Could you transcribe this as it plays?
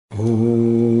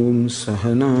Om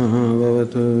Sahana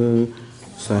Vavatu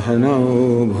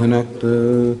Sahanau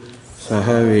Bhunaktu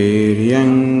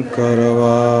Sahaviryam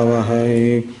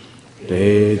Karavavahai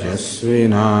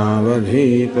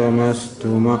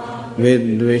Tejasvinavadhitamastu ma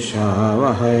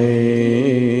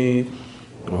Vidvishavahai.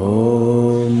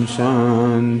 Om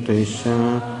Shanti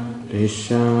Shanti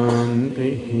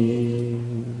Shanti.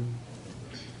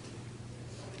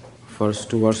 First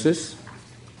two verses.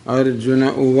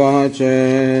 Arjuna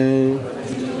Uvacha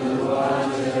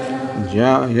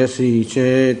Jayasi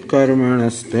Chet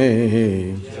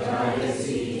Karmanaste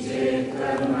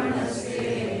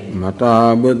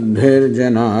Mata Buddhir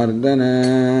Janardana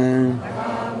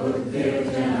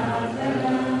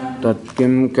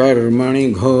Tatkim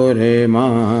Karmani Ghore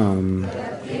Mam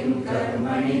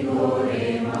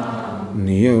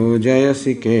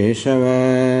Niyojayasi Keshava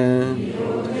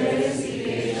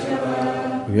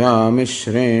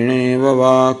Vyamishreneva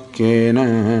Vakyena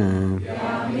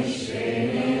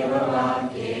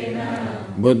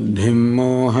Buddhim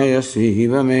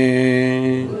Mohayasiva Me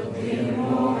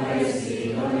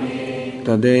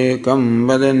Tadekam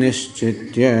Vada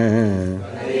Nishchitya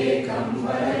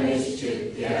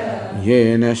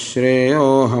Yena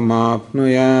Shreyoham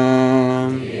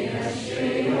Apnuyam.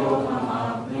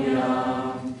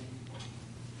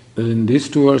 In these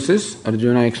two verses,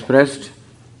 Arjuna expressed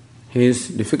his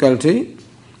difficulty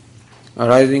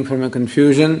arising from a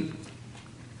confusion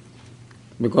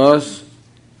because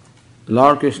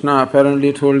Lord Krishna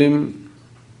apparently told him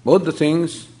both the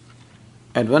things.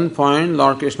 At one point,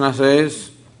 Lord Krishna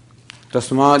says,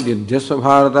 Tasmad Yudhyasva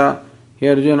Bharata, hey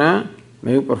Arjuna,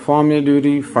 may you perform your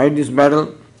duty, fight this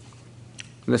battle.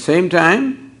 At the same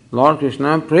time, Lord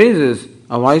Krishna praises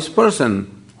a wise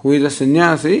person who is a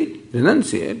sannyasi,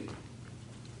 renunciate.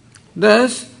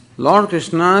 Thus, Lord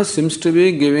Krishna seems to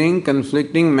be giving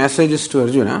conflicting messages to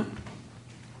Arjuna.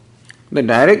 The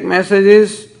direct message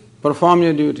is, perform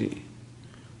your duty.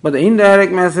 But the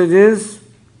indirect message is,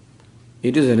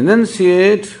 it is a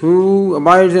renunciate who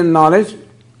abides in knowledge,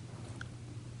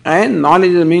 and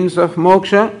knowledge is a means of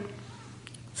moksha.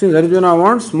 Since Arjuna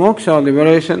wants moksha or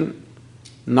liberation,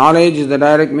 knowledge is the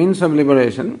direct means of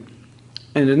liberation,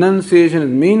 and renunciation is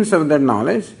means of that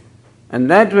knowledge, and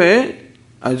that way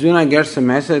Arjuna gets a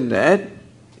message that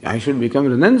I should become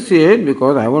renunciate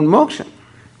because I want moksha.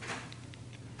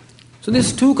 So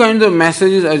these two kinds of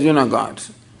messages Arjuna got.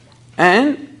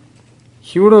 And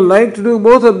he would have liked to do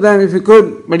both of them if he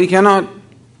could, but he cannot.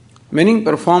 Meaning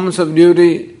performance of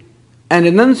duty and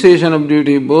renunciation of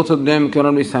duty, both of them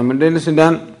cannot be simultaneously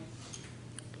done.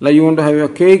 Like you want to have your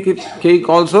cake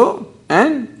also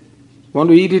and want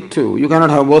to eat it too. You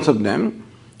cannot have both of them.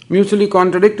 Mutually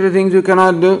contradictory things you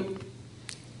cannot do.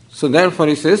 So therefore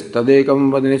he says,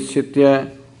 Tadekam vadinishchitya,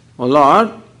 O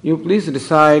Lord, you please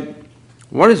decide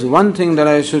what is one thing that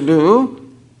I should do,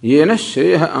 yena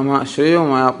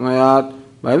shreyo mayat,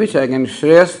 by which I can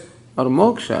shreyas or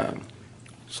moksha.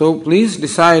 So please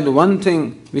decide one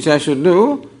thing which I should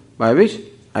do, by which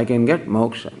I can get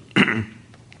moksha.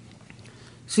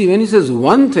 See, when he says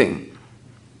one thing,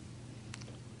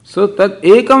 so tat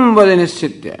ekam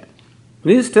vadinishchitya,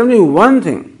 please tell me one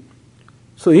thing.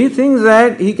 So he thinks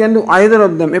that he can do either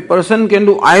of them. A person can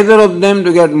do either of them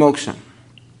to get moksha.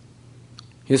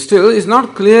 He still is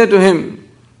not clear to him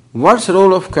what's the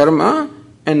role of karma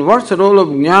and what's the role of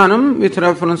jnanam with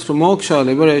reference to moksha or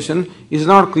liberation is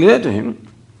not clear to him.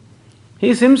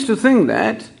 He seems to think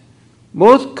that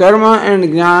both karma and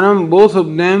jnanam, both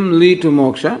of them lead to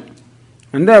moksha,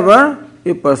 and therefore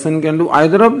a person can do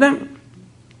either of them.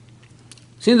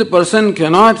 Since the person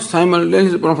cannot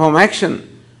simultaneously perform action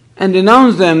and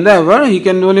renounce them, therefore he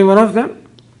can do only one of them.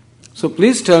 So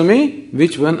please tell me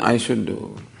which one I should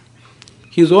do.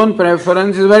 His own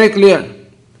preference is very clear.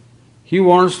 He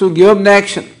wants to give up the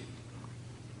action.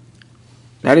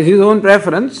 That is his own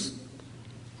preference.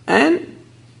 And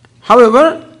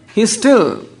however, he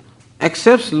still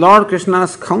accepts Lord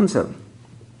Krishna's counsel.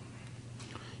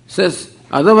 He says,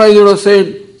 otherwise you would have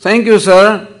said, thank you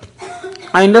sir,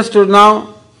 I understood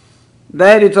now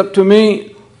that it's up to me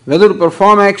whether to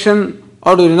perform action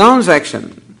or to renounce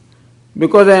action.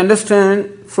 Because I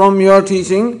understand from your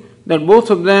teaching that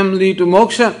both of them lead to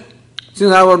moksha.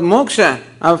 Since I want moksha,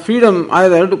 I have freedom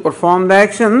either to perform the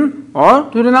action or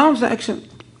to renounce the action.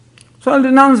 So I'll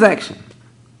renounce the action.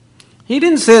 He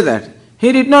didn't say that.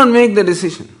 He did not make the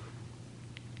decision.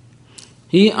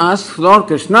 He asked Lord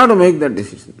Krishna to make that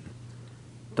decision.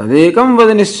 Tadekam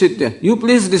vadinishchitya. You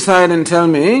please decide and tell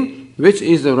me which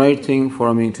is the right thing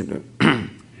for me to do.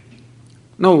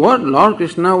 Now what Lord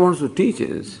Krishna wants to teach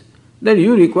is that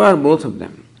you require both of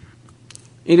them.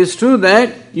 it is true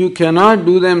that you cannot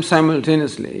do them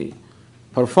simultaneously.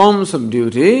 Performance of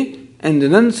duty and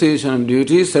renunciation of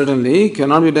duty certainly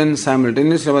cannot be done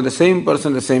simultaneously by the same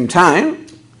person at the same time.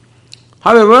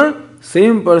 However,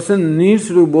 same person needs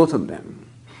to do both of them.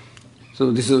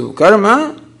 So this is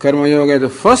karma. Karma yoga is the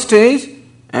first stage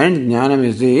and jnanam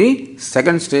is the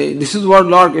second stage. This is what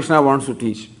Lord Krishna wants to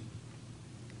teach.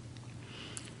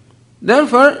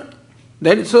 Therefore,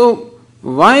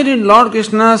 why did Lord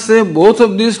Krishna say both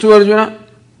of these to Arjuna?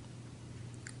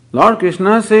 Lord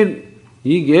Krishna said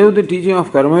he gave the teaching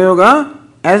of karma yoga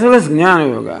as well as jnana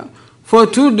yoga for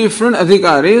two different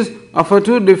adhikaris or for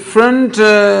two different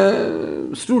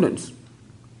students.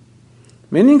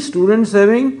 Meaning students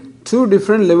having two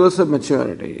different levels of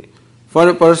maturity. For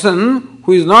a person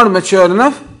who is not mature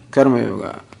enough, karma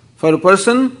yoga. For a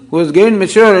person who has gained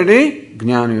maturity,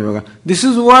 jnana yoga. This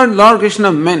is what Lord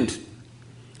Krishna meant.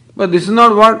 But this is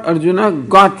not what Arjuna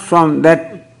got from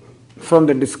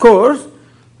the discourse.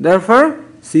 Therefore,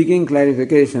 seeking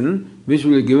clarification, which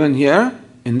will be given here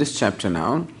in this chapter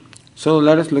now. So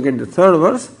let us look at the third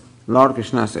verse. Lord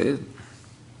Krishna says,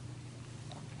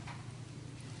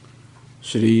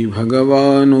 Shri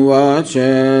Bhagavan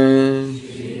Uvacha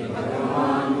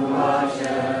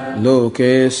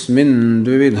Lokesmin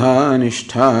Dvividha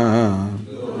Nishtha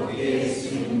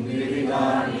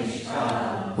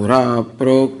Pura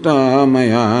Prokta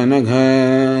Maya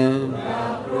Nagha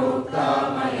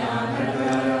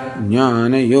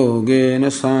Jnana Yogena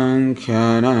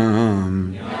Sankhyanam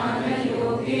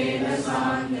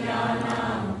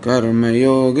Karma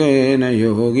Yogena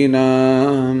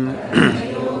Yoginam.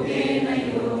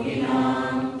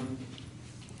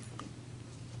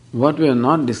 What we have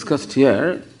not discussed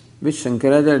here, which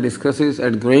Shankaracharya discusses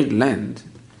at great length,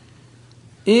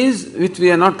 is which we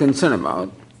are not concerned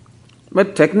about.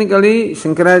 But technically,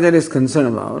 Shankaracharya is concerned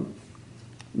about,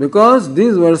 because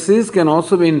these verses can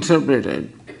also be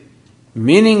interpreted,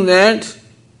 meaning that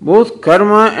both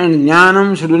karma and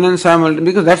jnanam should be done simultaneously,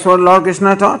 because that's what Lord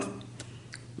Krishna taught.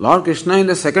 Lord Krishna in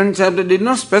the second chapter did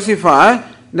not specify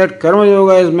that karma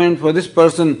yoga is meant for this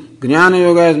person, jnana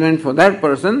yoga is meant for that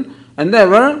person, and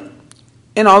therefore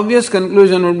an obvious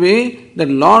conclusion would be that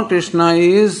Lord Krishna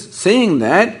is saying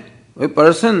that a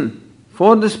person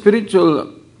for the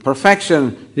spiritual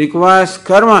perfection requires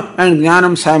karma and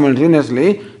jnanam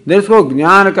simultaneously. Therefore,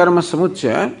 jnana karma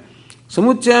samuchaya.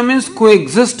 Samuchaya means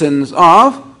coexistence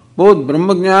of both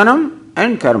Brahma jnanam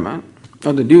and karma,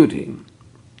 or the duty,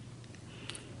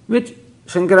 which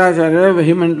Shankaracharya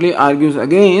vehemently argues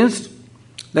against,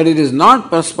 that it is not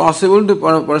possible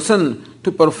for a person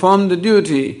to perform the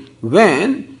duty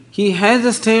when he has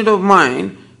a state of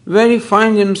mind where he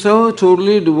finds himself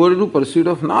totally devoted to pursuit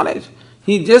of knowledge.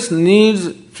 He just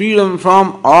needs freedom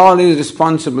from all his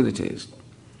responsibilities.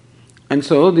 And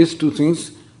so these two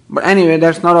things, but anyway,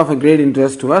 that's not of a great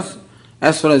interest to us.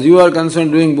 As far as you are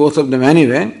concerned, doing both of them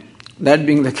anyway, that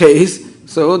being the case,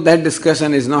 so that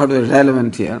discussion is not very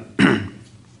relevant here.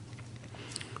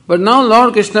 But now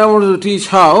Lord Krishna wants to teach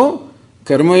how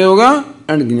karma yoga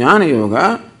and jnana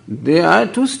yoga, they are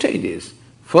two stages.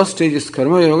 First stage is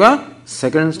karma yoga,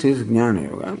 second stage is jnana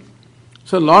yoga.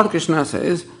 So Lord Krishna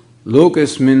says,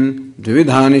 Lokesmin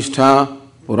dvividhanishta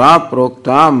pura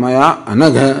prokta maya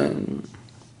anagha.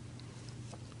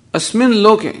 Asmin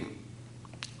loke.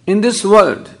 In this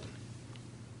world.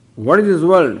 What is this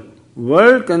world?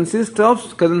 World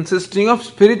consisting of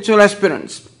spiritual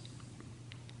aspirants.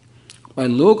 By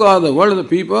loka, the world of the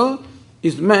people,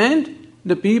 is meant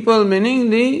the people meaning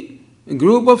the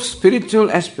group of spiritual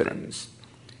aspirants.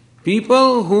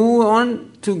 People who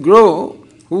want to grow,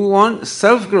 who want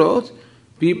self-growth,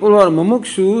 people who are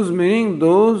mumukshus, meaning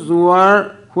those who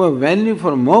have value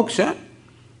for moksha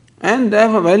and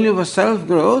therefore value for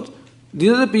self-growth,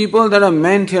 these are the people that are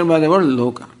meant here by the word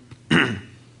loka.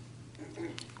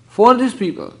 For these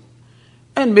people.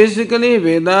 And basically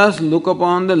Vedas look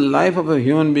upon the life of a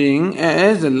human being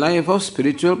as a life of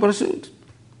spiritual pursuit.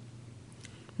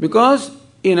 Because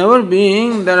in our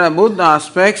being there are both the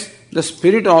aspects, the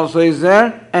spirit also is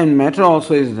there and matter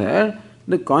also is there.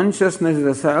 The consciousness is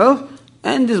the self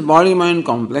and this body-mind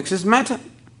complex is matter.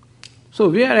 So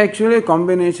we are actually a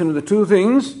combination of the two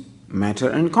things, matter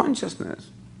and consciousness,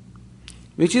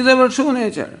 which is our true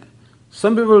nature.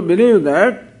 Some people believe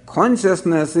that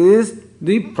consciousness is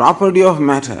the property of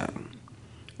matter.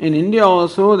 In India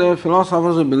also there are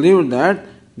philosophers who believe that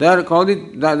they are called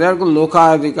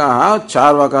lokadika,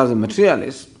 charvakas,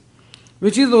 materialists,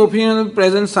 which is the opinion of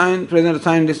present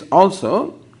scientists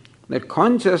also, that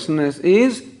consciousness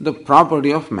is the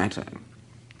property of matter.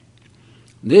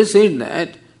 They said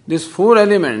that these four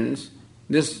elements,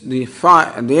 the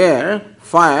air,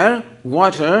 fire,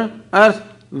 water, earth,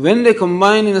 when they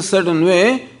combine in a certain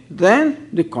way, then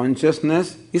the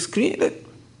consciousness is created.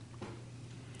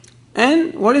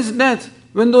 And what is death?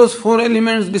 When those four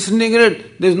elements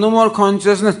disintegrate, there is no more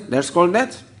consciousness. That's called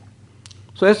death.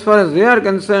 So as far as they are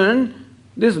concerned,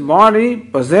 this body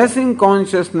possessing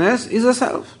consciousness is a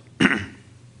self.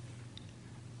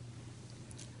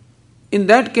 In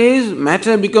that case,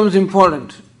 matter becomes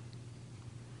important.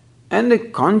 And the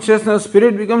consciousness,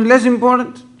 spirit becomes less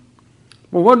important.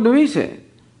 But what do we say?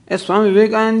 As Swami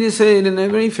Vivekananda said in a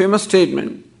very famous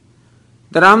statement,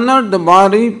 that I am not the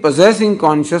body possessing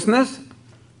consciousness,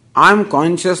 I am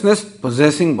consciousness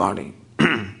possessing body.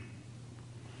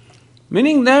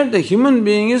 Meaning that the human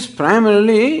being is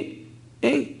primarily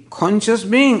a conscious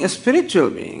being, a spiritual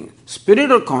being.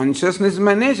 Spirit or consciousness is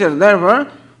my nature. Therefore,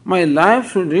 my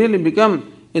life should really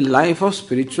become a life of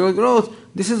spiritual growth.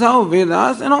 This is how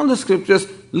Vedas and all the scriptures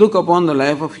look upon the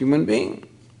life of human being.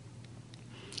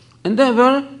 And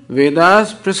therefore,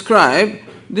 Vedas prescribe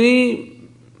the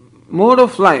mode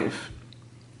of life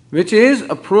which is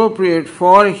appropriate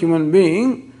for a human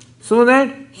being so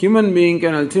that human being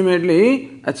can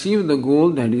ultimately achieve the goal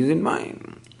that is in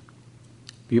mind.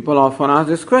 People often ask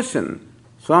this question,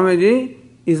 Swamiji,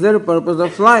 is there a purpose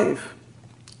of life?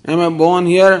 Am I born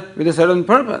here with a certain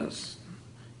purpose?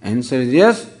 Answer is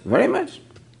yes, very much.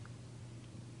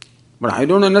 But I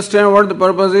don't understand what the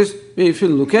purpose is. If you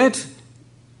look at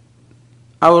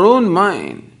our own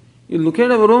mind, you look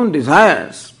at our own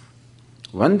desires.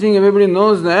 One thing everybody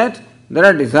knows that there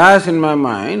are desires in my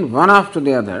mind, one after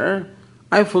the other.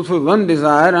 I fulfill one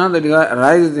desire, another desire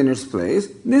arises in its place.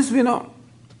 This we know.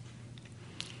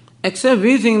 Except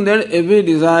we think that every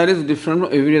desire is different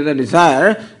from every other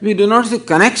desire, we do not see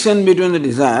connection between the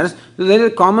desires. So there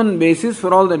is a common basis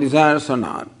for all the desires or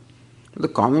not. The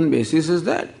common basis is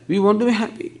that we want to be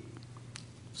happy.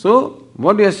 So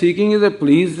what we are seeking is a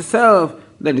pleased self.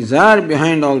 The desire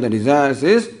behind all the desires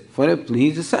is for a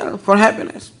pleased self, for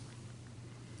happiness.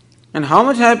 And how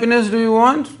much happiness do we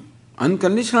want?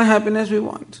 Unconditional happiness we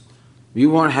want. We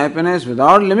want happiness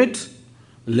without limit.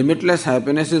 Limitless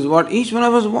happiness is what each one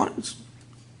of us wants.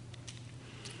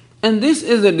 And this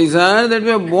is the desire that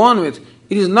we are born with.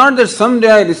 It is not that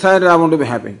someday I decided I want to be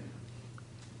happy.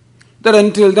 That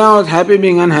until now I was happy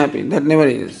being unhappy. That never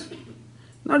is.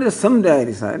 Not that someday I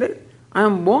decided. I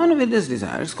am born with this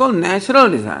desire. It's called natural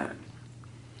desire.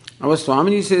 Our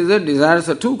Swamiji says that desires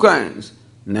are two kinds.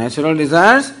 Natural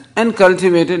desires and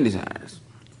cultivated desires.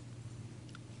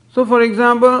 So for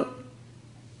example,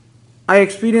 I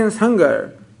experience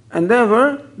hunger, and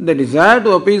therefore the desire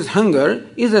to appease hunger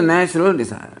is a natural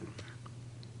desire.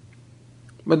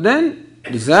 But then,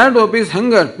 desire to appease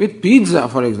hunger with pizza,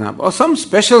 for example, or some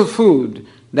special food,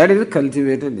 that is a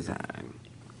cultivated desire.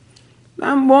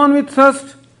 I am born with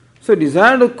thirst, so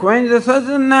desire to quench the thirst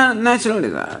is a natural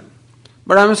desire.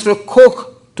 But I must have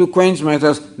Coke to quench my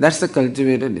thirst, that's the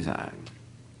cultivated desire.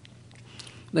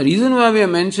 The reason why we are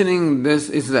mentioning this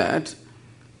is that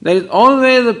there is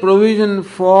always a provision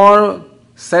for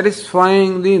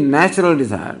satisfying the natural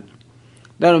desire.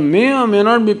 There may or may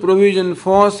not be provision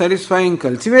for satisfying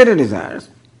cultivated desires,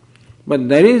 but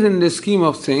there is in the scheme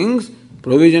of things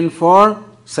provision for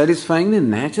satisfying the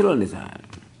natural desire.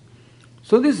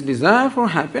 So this desire for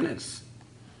happiness,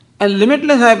 and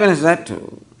limitless happiness that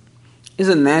too, is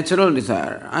a natural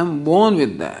desire. I am born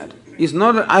with that. It's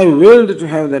not that I willed to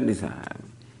have that desire.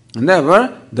 And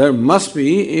therefore, there must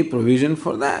be a provision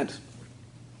for that.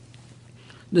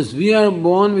 Thus, we are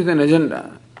born with an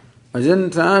agenda.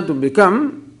 Agenda to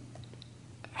become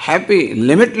happy,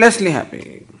 limitlessly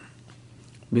happy.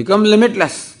 Become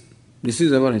limitless. This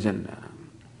is our agenda.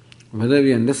 Whether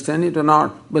we understand it or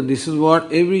not, but this is what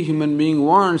every human being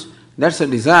wants. That's a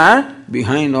desire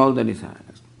behind all the desires.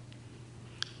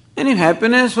 And if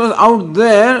happiness was out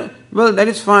there, well, that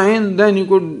is fine, then you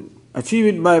could achieve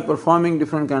it by performing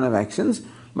different kind of actions,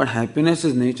 but happiness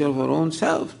is nature of our own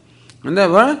self. And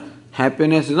therefore,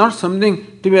 happiness is not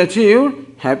something to be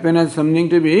achieved, happiness is something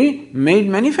to be made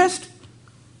manifest.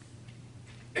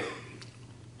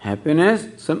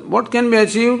 Happiness, what can be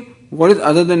achieved? What is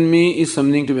other than me is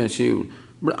something to be achieved.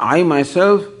 But I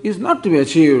myself is not to be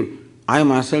achieved. I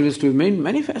myself is to be made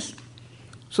manifest.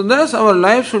 So thus our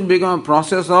life should become a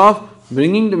process of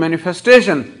bringing to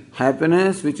manifestation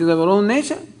happiness which is our own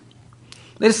nature.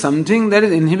 There is something that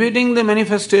is inhibiting the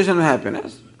manifestation of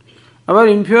happiness. Our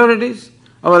impurities,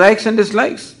 our likes and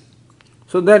dislikes.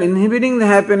 So that inhibiting the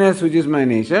happiness which is my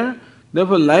nature,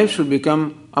 therefore life should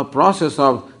become a process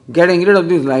of getting rid of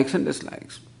these likes and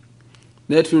dislikes.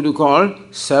 That should be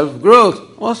called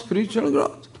self-growth or spiritual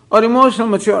growth or emotional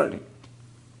maturity.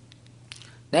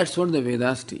 That's what the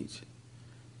Vedas teach.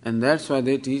 And that's why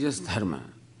they teach us dharma,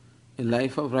 a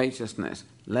life of righteousness,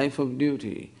 life of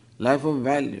duty, life of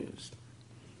values.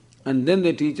 And then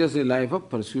they teach us a life of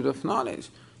pursuit of knowledge.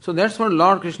 So that's what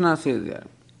Lord Krishna says there.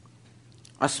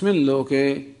 Asmin loke,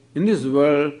 in this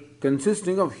world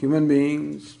consisting of human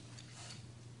beings,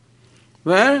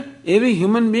 where every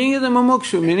human being is a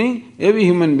mumukshu, meaning every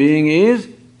human being is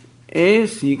a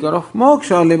seeker of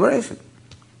moksha or liberation.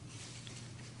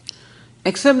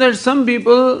 Except that some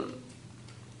people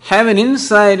have an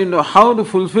insight into how to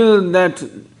fulfill that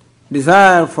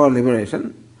desire for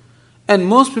liberation, and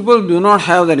most people do not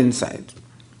have that insight.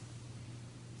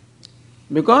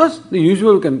 Because the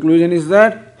usual conclusion is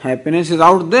that happiness is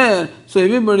out there, so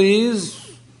everybody is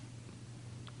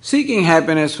seeking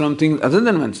happiness from things other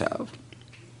than oneself,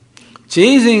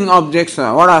 chasing objects,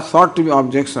 what are thought to be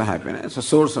objects of happiness, a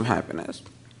source of happiness.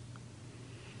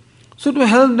 So to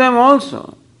help them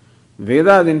also,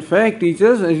 Vedas in fact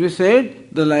teaches, as we said,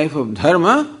 the life of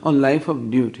dharma or life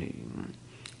of duty.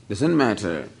 Doesn't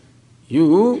matter.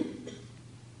 You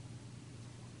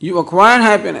acquire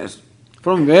happiness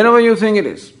from wherever you think it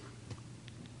is.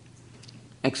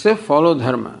 Except follow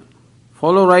dharma,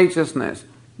 follow righteousness.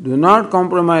 Do not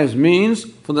compromise means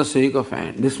for the sake of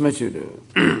end. This much you do.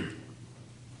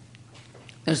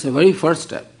 That's the very first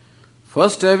step.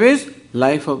 First step is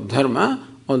life of dharma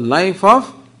or life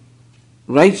of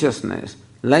righteousness,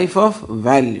 life of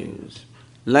values,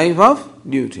 life of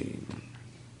duty.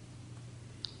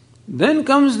 Then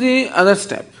comes the other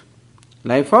step,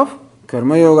 life of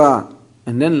karma yoga,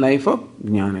 and then life of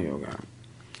jnana yoga.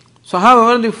 So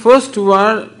however, the first two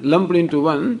are lumped into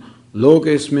one,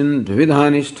 lokesmin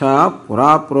dvividhanishta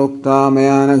pura prokta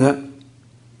mayanagha.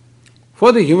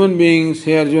 For the human beings,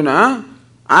 here Arjuna,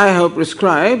 I have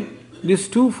prescribed this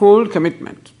twofold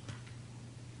commitment.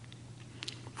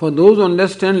 For those who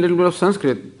understand a little bit of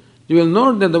Sanskrit, you will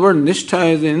note that the word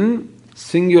nishtha is in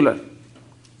singular.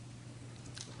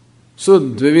 So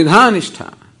dvividha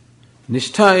nishtha.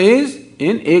 Nishtha is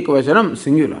in ekvachanam,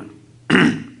 singular.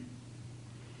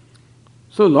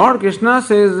 So Lord Krishna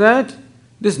says that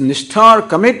this nishtha or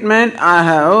commitment I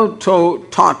have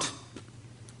taught,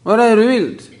 or I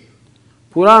revealed.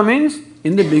 Pura means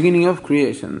in the beginning of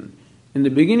creation. In the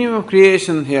beginning of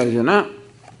creation, here Arjuna,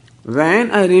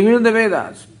 when I revealed the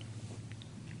Vedas.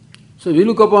 So we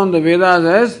look upon the Vedas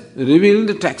as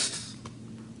revealed texts.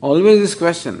 Always this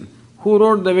question, who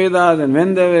wrote the Vedas and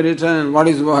when they were written and what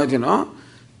is what,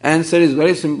 Answer is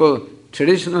very simple.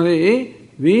 Traditionally,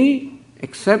 we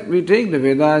take the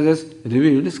Vedas as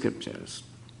revealed scriptures.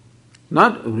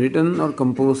 Not written or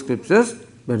composed scriptures,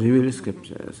 but revealed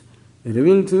scriptures.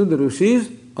 Revealed through the rishis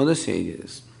or the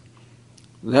sages.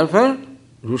 Therefore,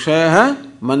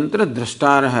 Rushaya mantra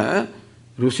drashtaraha.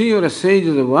 Rishi or a sage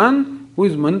is the one who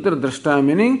is mantra drashta,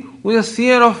 meaning who is a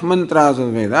seer of mantras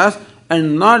of Vedas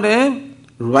and not a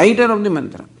writer of the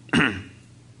mantra.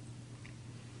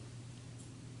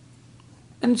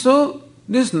 And so,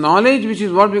 this knowledge, which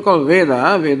is what we call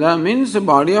Veda, Veda means a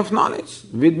body of knowledge.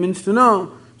 Ved means to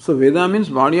know. So, Veda means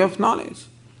body of knowledge.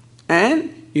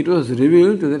 And it was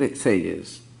revealed to the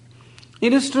sages.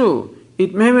 It is true.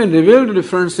 It may be revealed to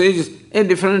different sages at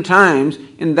different times.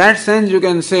 In that sense, you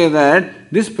can say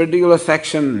that this particular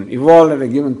section evolved at a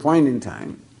given point in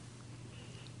time.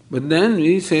 But then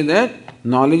we say that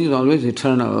knowledge is always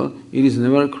eternal. It is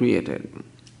never created.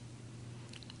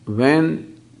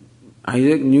 When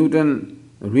Isaac Newton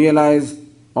realized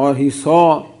or he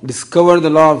discovered the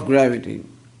law of gravity,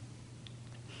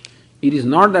 it is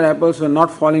not that apples were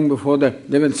not falling before that,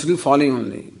 they were still falling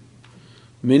only.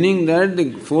 Meaning that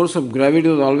the force of gravity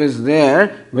was always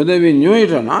there, whether we knew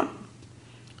it or not.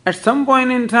 At some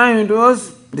point in time it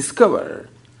was discovered.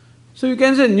 So you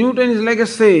can say Newton is like a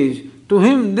sage. To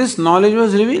him this knowledge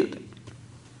was revealed.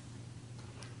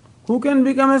 Who can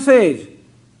become a sage?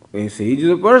 A sage is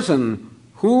a person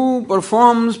who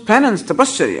performs penance,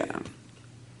 tapasya.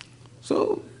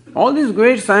 So all these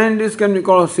great scientists can be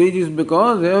called sages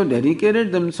because they have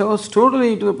dedicated themselves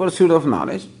totally to the pursuit of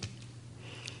knowledge,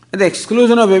 at the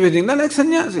exclusion of everything. They're like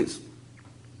sannyasis.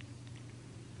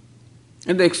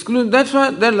 At the exclusion, that's why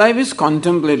their life is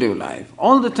contemplative life.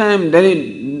 All the time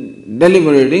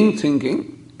deliberating,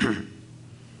 thinking.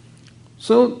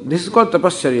 So this is called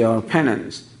tapasya or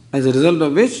penance, as a result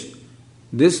of which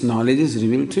this knowledge is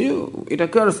revealed to you. It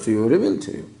occurs to you, revealed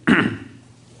to you.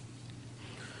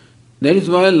 That is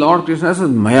why Lord Krishna says,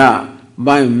 Maya,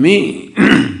 by me.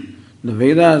 The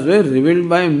Vedas were revealed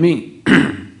by me.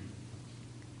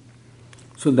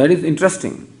 So that is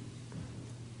interesting.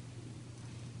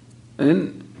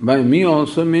 And by me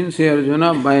also means, here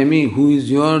Arjuna, by me, who is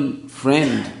your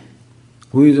friend,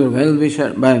 who is your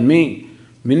well-wisher, by me.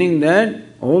 Meaning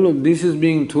that all of this is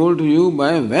being told to you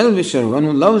by a well-wisher, one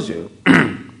who loves you.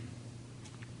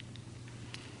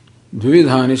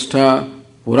 Dvividhanishta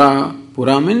pura.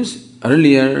 Pura means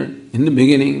earlier, in the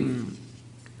beginning.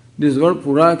 This word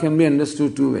pura can be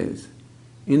understood two ways.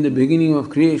 In the beginning of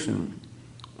creation,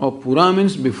 or pura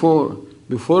means before.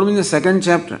 Before means the second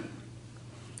chapter.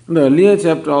 In the earlier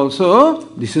chapter also,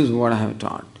 this is what I have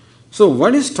taught. So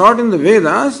what is taught in the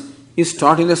Vedas is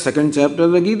taught in the second chapter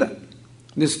of the Gita.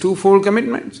 These twofold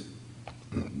commitments.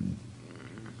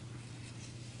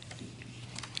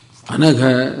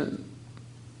 Anagha.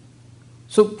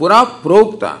 So pura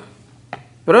prokta.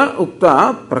 Pra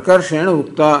ukta, prakarshena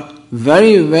ukta.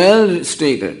 Very well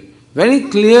stated. Very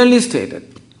clearly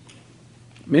stated.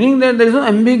 Meaning that there is no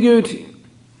ambiguity.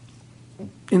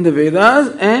 In the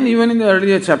Vedas and even in the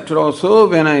earlier chapter also,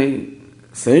 when I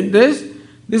said this,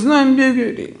 there is no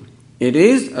ambiguity. It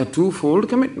is a twofold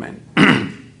commitment.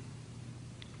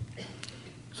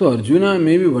 So Arjuna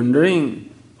may be wondering,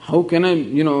 how can I,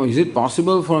 is it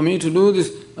possible for me to do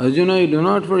this? Arjuna, you do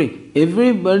not worry.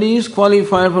 Everybody is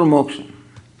qualified for moksha.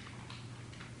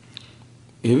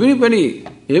 Everybody,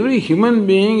 every human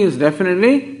being is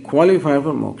definitely qualified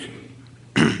for moksha.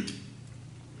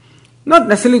 Not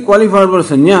necessarily qualified for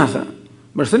sannyasa,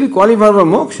 but certainly qualified for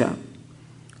moksha.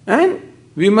 And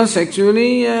we must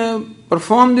actually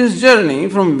perform this journey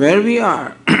from where we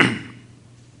are.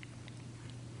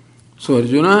 So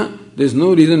Arjuna, there is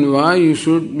no reason why you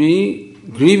should be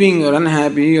grieving or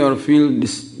unhappy or feel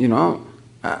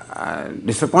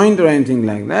disappointed or anything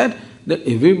like that. That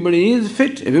everybody is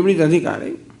fit, everybody is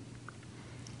adhikari.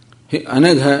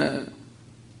 Anagha,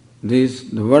 the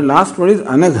last word is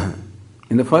anagha.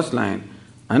 In the first line,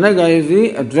 Anagha is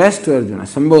the address to Arjuna,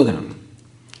 Sambodhanam.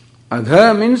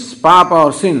 Agha means papa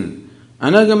or sin.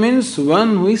 Anagha means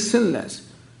one who is sinless.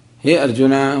 Hey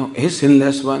Arjuna, hey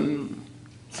sinless one.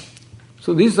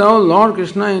 So this is how Lord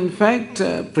Krishna in fact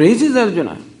praises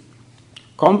Arjuna,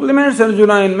 compliments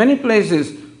Arjuna in many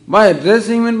places by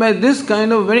addressing him by this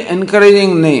kind of very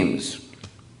encouraging names.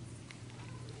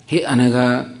 Hey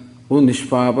Anagha, O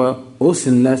Nishpapa, O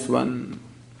sinless one.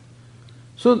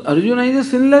 So Arjuna is a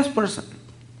sinless person.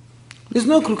 There is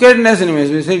no crookedness in him,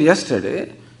 as we said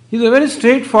yesterday. He is a very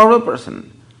straightforward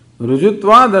person.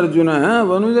 Rujutvad Arjuna,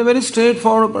 one who is a very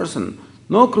straightforward person.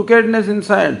 No crookedness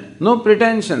inside, no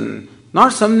pretension,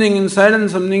 not something inside and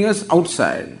something else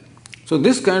outside. So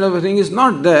this kind of a thing is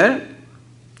not there.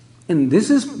 And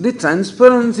the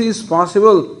transparency is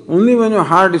possible only when your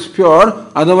heart is pure,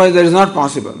 otherwise that is not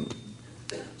possible.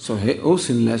 So, hey, O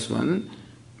sinless one,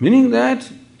 meaning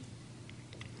that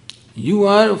you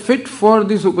are fit for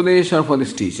this upadesha, for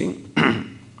this teaching.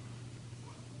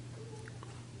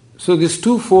 So this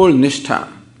twofold nishtha,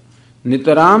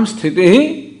 nitaram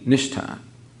sthitihi nishtha,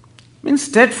 means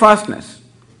steadfastness,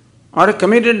 or a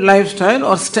committed lifestyle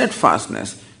or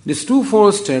steadfastness. This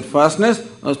twofold steadfastness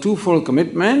or twofold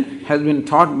commitment has been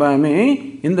taught by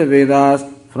me in the Vedas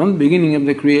from the beginning of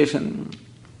the creation.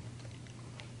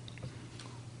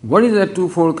 What is that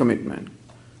twofold commitment?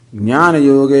 Jnana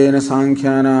yogena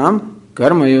sankhyanam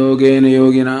karma yogena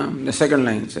yoginam. The second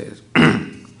line says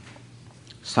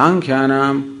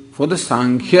sankhyanam, for the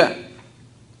sankhya.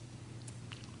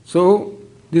 So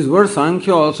this word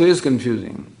sankhya also is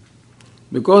confusing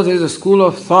because there is a school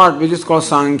of thought which is called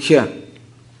sankhya.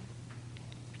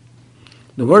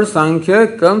 The word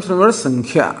sankhya comes from the word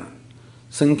sankhya.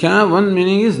 Sankhya, one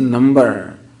meaning is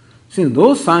number. See,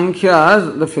 those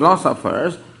sankhyas, the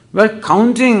philosophers, were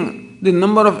counting the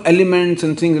number of elements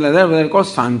and things like that, they are called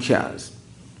sankhyas.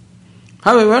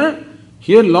 However,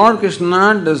 here Lord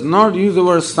Krishna does not use the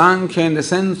word sankhya in the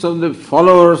sense of the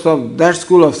followers of that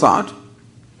school of thought,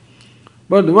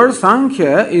 but the word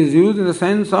sankhya is used in the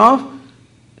sense of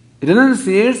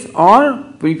renunciates or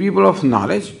people of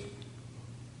knowledge.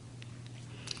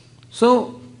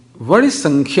 So, what is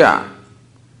sankhya?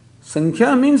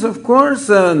 Sankhya means, of course,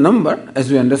 number,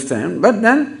 as we understand, but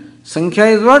then sankhya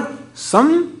is what?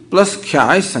 Sam plus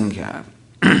kya is sankhya.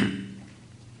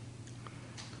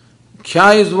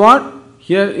 Kya is what?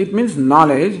 Here it means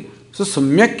knowledge. So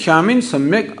samyak kya means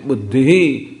samyak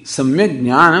buddhi, samyak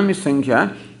jnanam is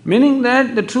sankhya, meaning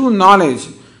that the true knowledge,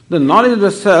 the knowledge of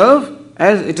the self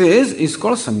as it is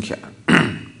called sankhya.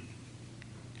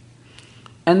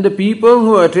 And the people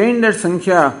who attain that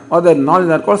sankhya or that knowledge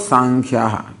are called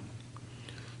sankhya.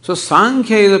 So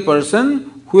sankhya is a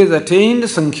person who has attained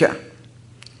sankhya.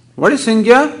 What is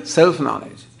sankhya?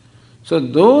 Self-knowledge. So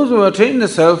those who attain the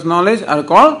self-knowledge are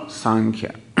called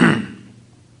sankhya.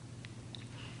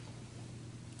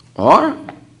 Or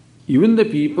even the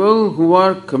people who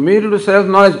are committed to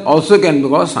self-knowledge also can be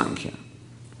called sankhya.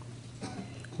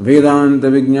 Vedanta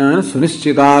Vijnana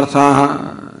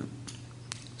Sunischitarthaha.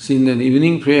 See, in the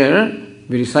evening prayer,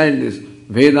 we recite this.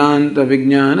 Vedanta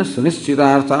Vijnana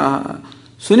Sunischitarthaha.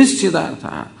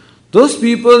 Sunischitarthaha. Those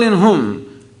people in whom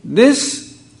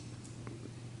this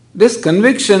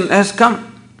conviction has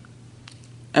come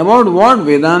about what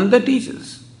Vedanta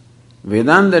teaches.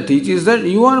 Vedanta teaches that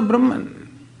you are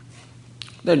Brahman,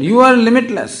 that you are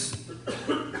limitless,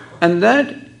 and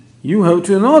that you have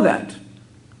to know that.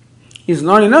 It's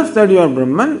not enough that you are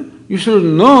Brahman, you should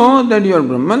know that you are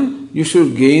Brahman, you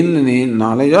should gain the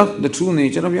knowledge of the true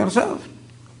nature of yourself.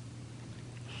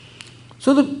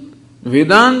 So the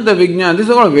Vedanta Vijnana, this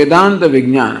is called Vedanta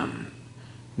Vijnana.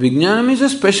 Vijnana is a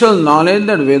special knowledge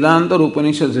that Vedanta or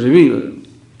Upanishads reveal,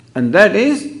 and that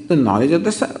is the knowledge of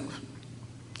the self.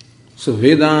 So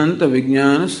Vedanta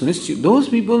Vijnana Sunischit, those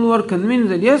people who are convinced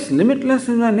that yes, limitless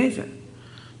is my nature,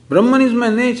 Brahman is my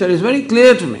nature, is very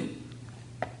clear to me.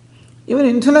 Even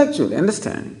intellectually,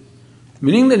 understand.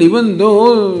 Meaning that even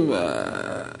though,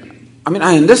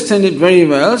 I understand it very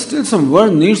well, still some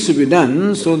work needs to be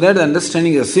done so that the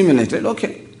understanding is assimilated,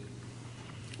 okay.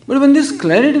 But when this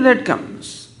clarity that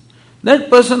comes, that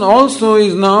person also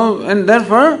is now, and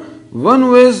therefore, one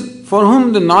who is, for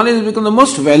whom the knowledge becomes the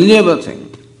most valuable thing.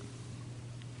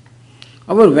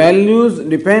 Our values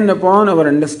depend upon our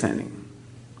understanding.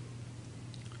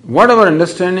 What our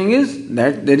understanding is,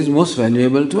 that is most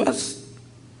valuable to us.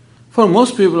 For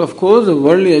most people, of course, the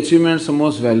worldly achievements are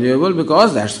most valuable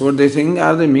because that's what they think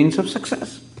are the means of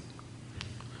success.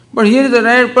 But here is a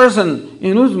rare person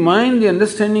in whose mind the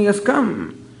understanding has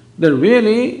come that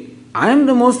really I am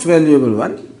the most valuable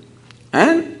one,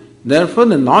 and therefore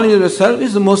the knowledge of the self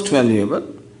is the most valuable.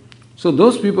 So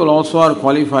those people also are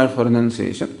qualified for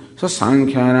renunciation. So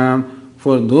Sankhyanam,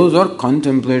 for those who are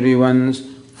contemplative ones,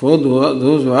 for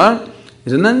those who are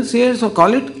renunciates, so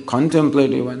call it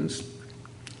contemplative ones.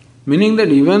 Meaning that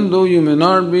even though you may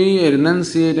not be a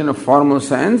renunciate in a formal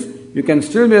sense, you can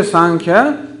still be a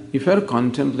Sankhya if you are a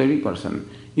contemplative person.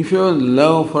 If you have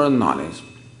love for knowledge,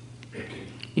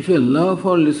 if you have love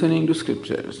for listening to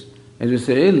scriptures, as you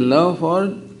say, love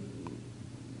for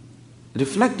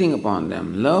reflecting upon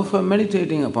them, love for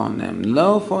meditating upon them,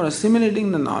 love for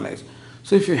assimilating the knowledge.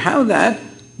 So if you have that,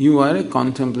 you are a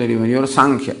contemplative, you are a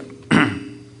Sankhya.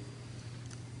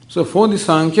 So for the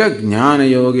Sankhya, Jnana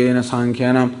Yogena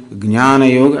Sankhyanam,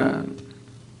 Jnana Yoga.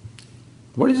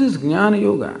 What is this Jnana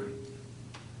Yoga?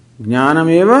 Jnanam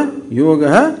eva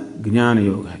yoga, Jnana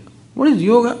Yoga. What is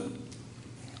yoga?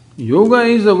 Yoga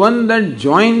is the one that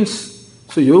joins.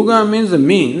 So yoga means the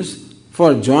means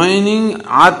for joining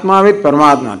Atma with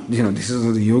Paramatma. This is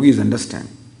what the yogis understand.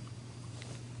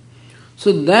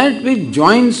 So that which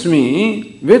joins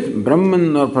me with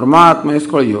Brahman or Paramatma is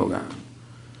called yoga.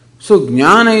 So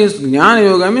Jnana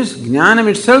Yoga means Jnanam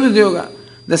itself is yoga.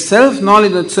 The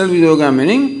self-knowledge itself is yoga,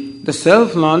 meaning the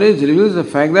self-knowledge reveals the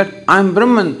fact that I am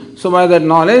Brahman. So by that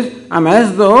knowledge, I am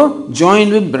as though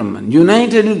joined with Brahman,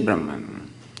 united with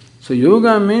Brahman. So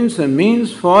yoga means a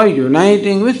means for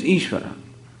uniting with Ishvara.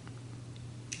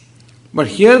 But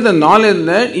here the knowledge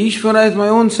that Ishvara is my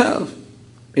own self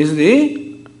is the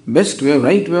best way,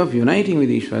 right way of uniting with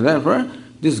Ishvara. Therefore,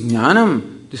 this Jnanam,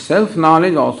 the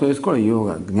self-knowledge also is called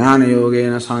yoga. Jnana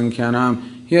Yogena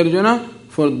Sankhyanam. Here Arjuna,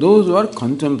 for those who are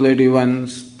contemplative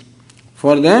ones,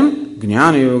 for them,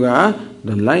 Jnana Yoga,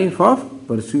 the life of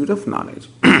pursuit of knowledge.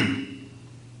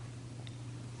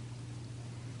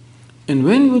 And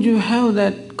when would you have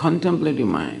that contemplative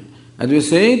mind? As we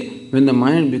said, when the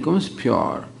mind becomes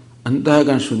pure,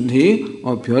 Antahakana Shuddhi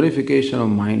or purification of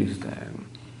mind is there.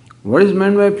 What is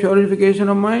meant by purification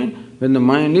of mind? When the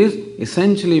mind is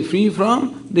essentially free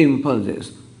from the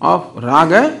impulses of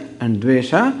raga and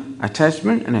dvesha,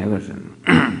 attachment and aversion.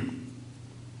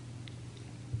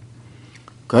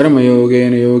 Karma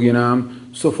yogena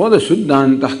yoginam. So for the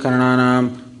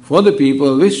Shuddhantahkaranam, for the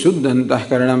people with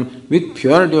Shuddhantahkaranam, with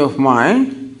purity of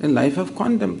mind, a life of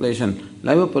contemplation,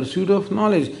 life of pursuit of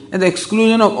knowledge, at the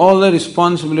exclusion of all the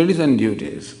responsibilities and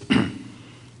duties.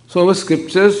 So our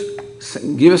scriptures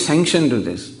give a sanction to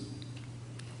this.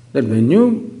 That when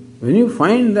you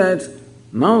find that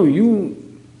now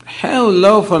you have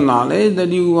love for knowledge, that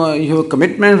you have a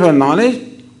commitment for knowledge,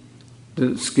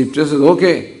 the scripture says,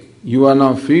 okay, you are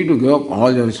now free to give up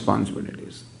all your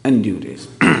responsibilities and duties.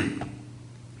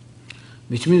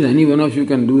 Which means any one of you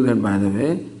can do that, by the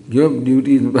way. Give up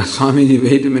duties. Swamiji,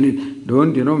 wait a minute,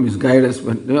 don't misguide us.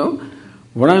 But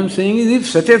what I am saying is, if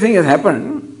such a thing has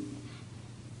happened,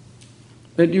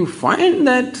 that you find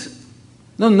that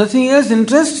nothing else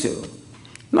interests you.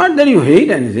 Not that you hate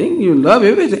anything, you love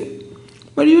everything.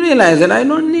 But you realize that I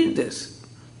don't need this.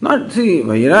 Not, see,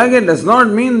 vairagya does not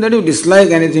mean that you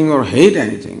dislike anything or hate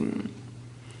anything.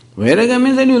 Vairagya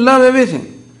means that you love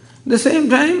everything. At the same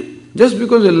time, just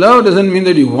because you love doesn't mean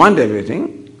that you want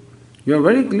everything. You are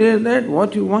very clear that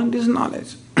what you want is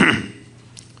knowledge.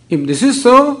 If this is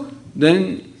so,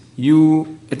 then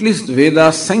you, at least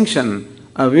Vedas sanction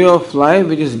a way of life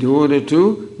which is devoted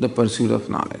to the pursuit of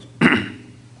knowledge.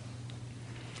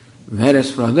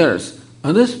 Whereas for others,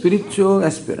 other spiritual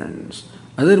aspirants,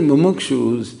 other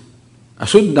mumukshus,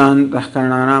 ashuddhantah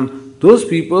karananam, those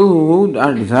people who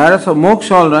are desirous of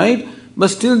moksha, all right, but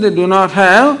still they do not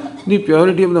have the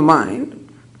purity of the mind.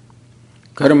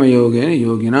 Karma yoga,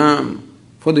 yoginam,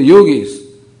 for the yogis,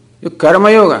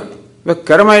 karma yoga, where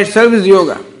karma itself is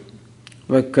yoga,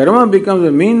 where karma becomes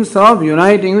a means of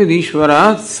uniting with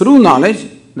Ishvara through knowledge.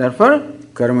 Therefore,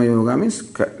 karma yoga means,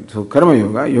 so karma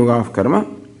yoga, yoga of karma.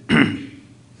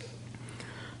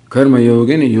 Karma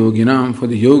yoga and yoginam, for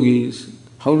the yogis.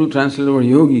 How to translate the word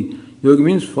yogi? Yogi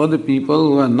means for the people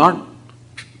who are not,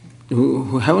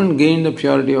 who haven't gained the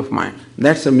purity of mind.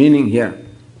 That's the meaning here.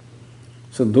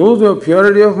 So those who have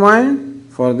purity of mind,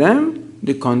 for them,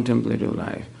 the contemplative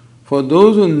life. For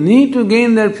those who need to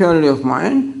gain their purity of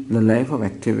mind, the life of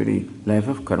activity, life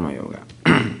of karma yoga.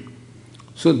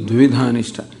 So dvidha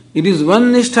nishtha. It is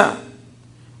one nishtha.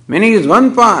 Meaning it is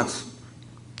one path.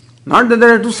 Not that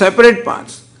there are two separate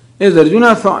paths. As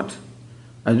Arjuna thought.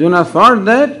 Arjuna thought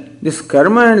that this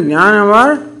karma and jnana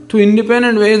are two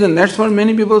independent ways, and that's what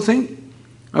many people think.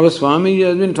 Our Swamiji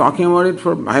has been talking about it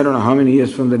for I don't know how many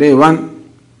years, from the day one.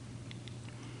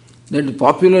 That the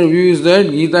popular view is that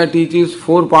Gita teaches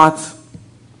four paths.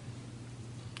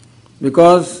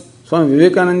 Because Swami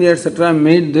Vivekananda etc.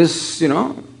 made this,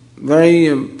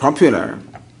 very popular.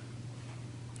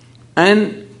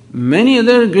 And many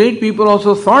other great people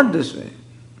also thought this way.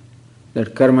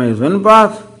 That karma is one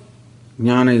path,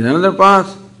 jnana is another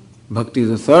path, bhakti is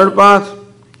a third path.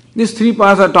 These three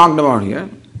paths are talked about here.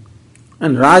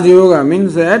 And Raja Yoga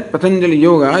means that Patanjali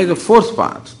Yoga is a fourth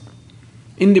path,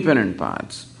 independent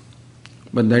paths.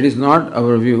 But that is not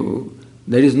our view.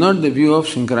 That is not the view of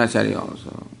Shankaracharya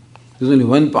also. There is only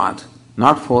one path,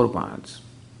 not four paths.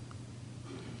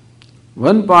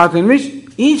 One path in which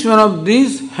each one of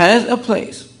these has a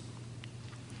place.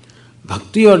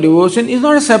 Bhakti or devotion is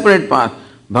not a separate path.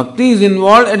 Bhakti is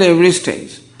involved at every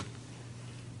stage.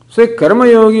 So a karma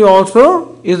yogi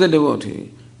also is a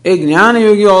devotee. A jnana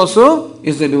yogi also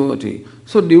is a devotee.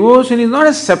 So devotion is not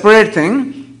a separate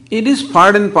thing, it is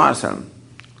part and parcel.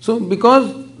 So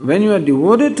because when you are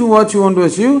devoted to what you want to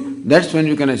achieve, that's when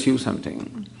you can achieve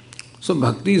something. So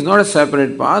bhakti is not a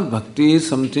separate path, bhakti is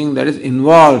something that is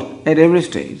involved at every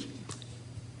stage.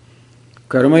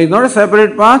 Karma is not a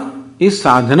separate path, is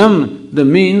sadhanam, the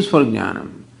means for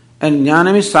jnanam. And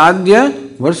jnanam is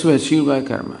sadhya, what's achieved by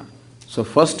karma. So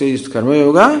first stage is karma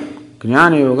yoga,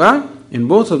 jnana yoga, in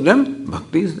both of them,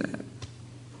 bhakti is there.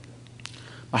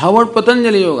 How about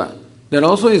Patanjali yoga? That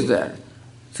also is there.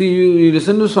 See, you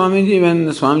listen to Swamiji when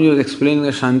Swamiji was explaining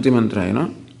the Shanti mantra,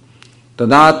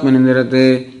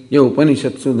 Tadatmanindrite ya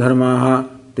upanishatsu dharmaha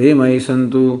te mai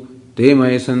santu,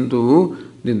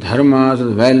 the dharmas,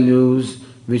 the values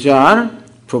which are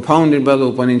propounded by the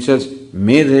Upanishads,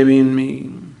 may they be in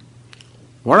me.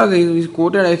 What are they? We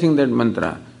quoted, I think, that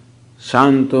mantra.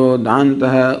 Shanto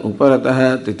dantaha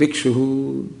uparataha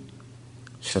titikshuhu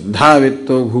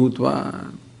shraddhavitto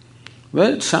bhutva.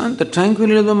 Well, shant, the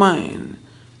tranquility of the mind.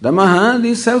 Damaha,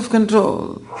 the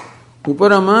self-control.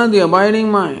 Uparama, the abiding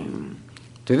mind.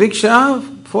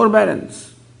 Titiksha,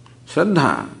 forbearance.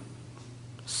 Shraddha,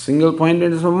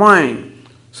 single-pointedness of mind.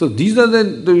 So these are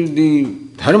the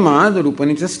dharma that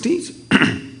Upanishads teach.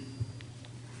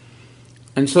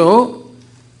 And so,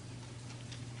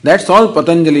 that's all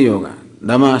Patanjali yoga.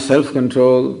 Dhamma,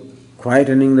 self-control,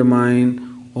 quietening the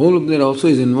mind, all of that also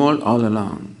is involved all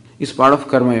along. It's part of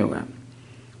karma yoga.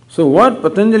 So what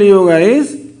Patanjali yoga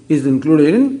is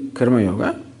included in karma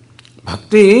yoga.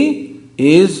 Bhakti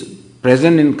is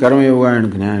present in karma yoga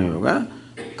and jnana yoga.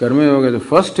 Karma yoga is the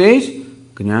first stage,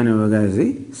 jnana yoga is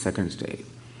the second stage.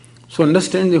 So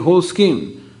understand the whole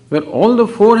scheme, where all the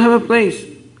four have a place.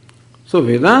 So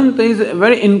Vedanta is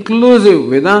very inclusive.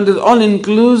 Vedanta is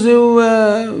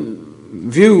all-inclusive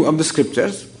view of the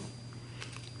scriptures.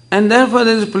 And therefore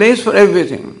there is a place for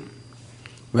everything.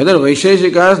 Whether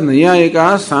Vaisheshikas,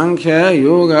 Nayayikas, Sankhya,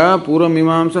 Yoga,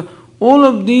 Puramimamsa, all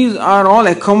of these are all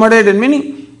accommodated,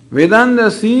 meaning Vedanta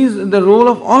sees the role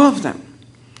of all of them.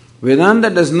 Vedanta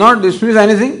does not dismiss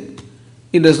anything.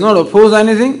 It does not oppose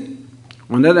anything.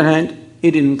 On the other hand,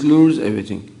 it includes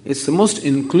everything. It's the most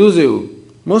inclusive,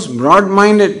 most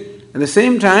broad-minded. At the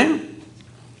same time,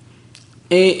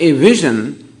 a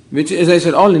vision which is, as I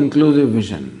said, all-inclusive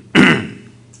vision.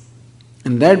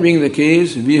 And that being the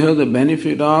case, we have the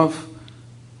benefit of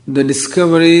the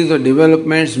discoveries or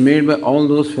developments made by all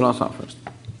those philosophers.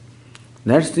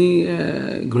 That's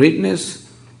the greatness,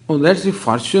 or that's the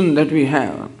fortune that we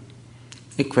have.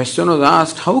 A question was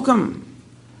asked, how come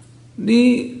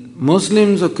the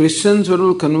Muslims or Christians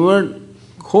will convert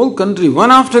whole country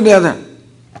one after the other?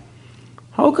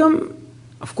 How come?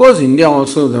 Of course, India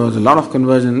also there was a lot of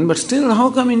conversion, but still, how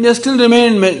come India still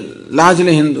remained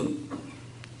largely Hindu?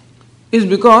 Is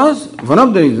because one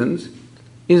of the reasons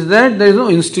is that there is no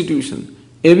institution.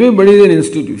 Everybody is an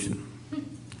institution.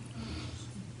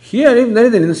 Here, if there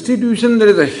is an institution, there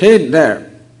is a head there.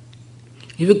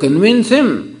 If you convince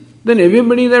him, then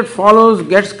everybody that follows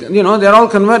gets, they are all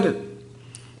converted.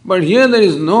 But here there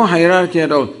is no hierarchy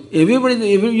at all. You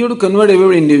have to convert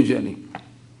everybody individually.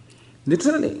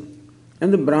 Literally.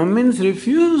 And the Brahmins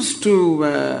refused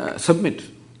to submit.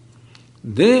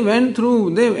 They went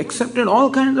through, they accepted all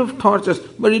kinds of tortures,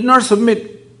 but did not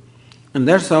submit. And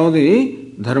that's how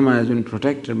the dharma has been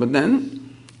protected. But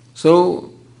then,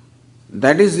 so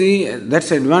that's the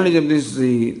advantage of this,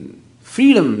 the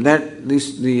freedom that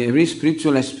every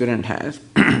spiritual aspirant has.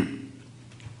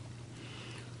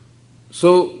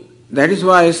 So that is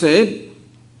why I said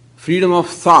freedom of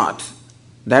thought.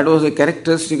 That was a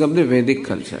characteristic of the Vedic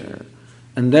culture.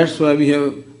 And that's why we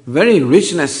have very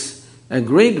richness, a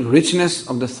great richness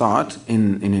of the thought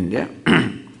in India.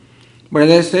 But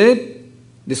as I said,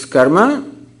 this karma,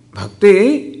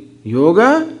 bhakti,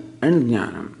 yoga and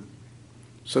jnanam.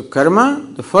 So karma,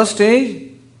 the first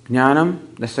stage,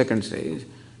 jnanam, the second stage.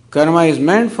 Karma is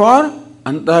meant for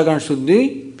antahakana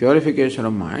shuddhi, purification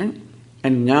of mind,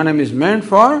 and jnanam is meant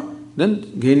for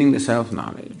then gaining the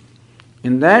self-knowledge.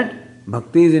 In that,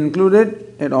 bhakti is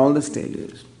included at all the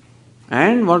stages.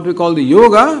 And what we call the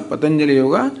yoga, Patanjali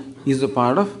yoga, is a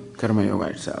part of karma yoga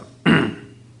itself.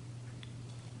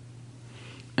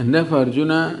 And therefore,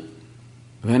 Arjuna,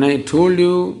 when I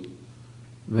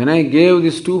gave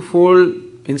this twofold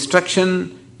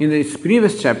instruction in this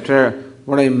previous chapter,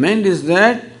 what I meant is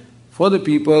that for the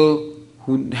people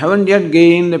who haven't yet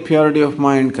gained the purity of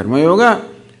mind, karma yoga,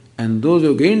 and those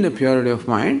who gained the purity of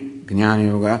mind, jnana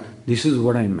yoga, this is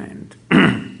what I meant.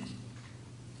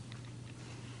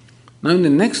 Now in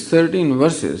the next 13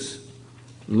 verses,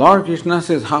 Lord Krishna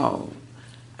says how?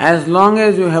 As long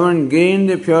as you haven't gained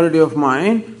the purity of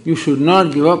mind, you should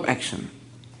not give up action.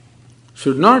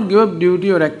 Should not give up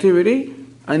duty or activity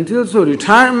until so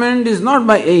retirement is not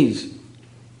by age.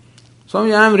 So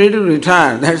I am ready to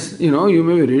retire. That's, you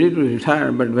may be ready to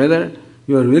retire, but whether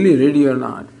you are really ready or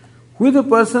not. Who is the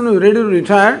person who is ready to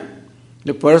retire?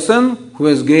 The person who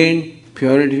has gained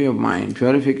purity of mind,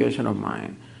 purification of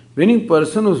mind. Meaning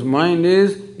person whose mind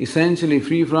is essentially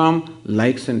free from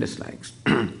likes and dislikes.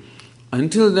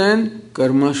 Until then,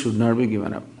 karma should not be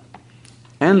given up.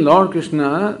 And Lord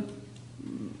Krishna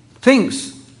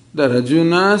thinks that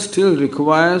Arjuna still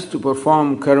requires to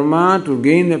perform karma to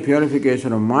gain the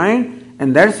purification of mind,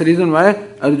 and that's the reason why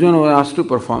Arjuna was asked to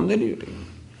perform the duty.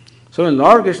 So when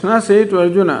Lord Krishna said to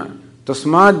Arjuna,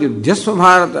 Tasmad yudhyasva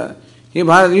bharata, hey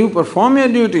Bharata, you perform your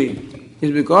duty,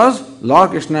 is because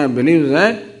Lord Krishna believes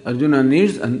that Arjuna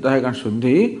needs antahakana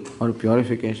shuddhi or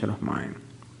purification of mind.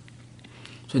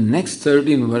 So in next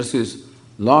 13 verses,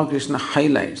 Lord Krishna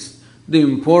highlights the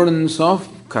importance of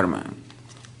karma,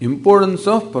 importance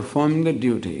of performing the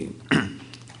duty,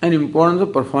 and importance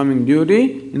of performing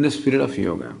duty in the spirit of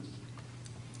yoga.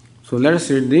 So let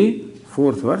us read the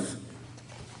 4th verse.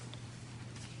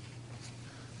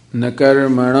 Na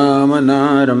karmanam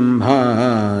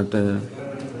anarambhat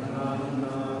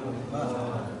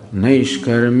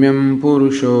Naishkarmyam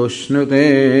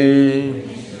purushośnute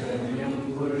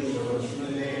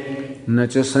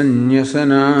Nacha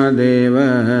sanyasana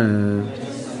deva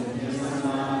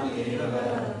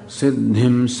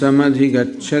Siddhim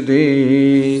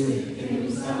samadhigacchati.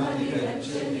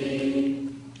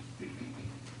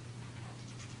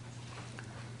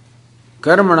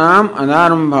 Karmanam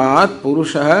anarambhat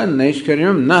purushah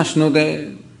naishkaryam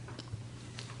nashnute.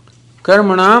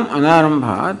 Karmanam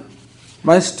anarambhat,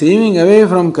 by staying away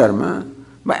from karma,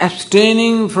 by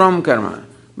abstaining from karma,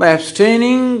 by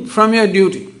abstaining from your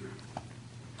duty.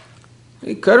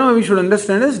 Karma we should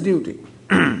understand as duty.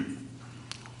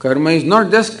 Karma is not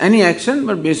just any action,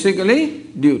 but basically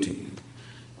duty.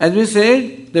 As we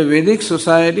said, the Vedic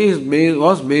society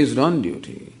was based on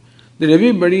duty. That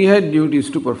everybody had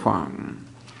duties to perform.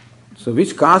 So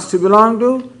which caste you belong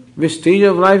to, which stage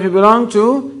of life you belong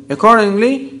to,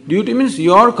 accordingly, duty means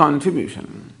your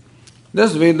contribution.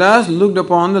 Thus Vedas looked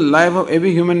upon the life of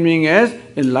every human being as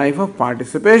a life of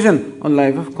participation or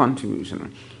life of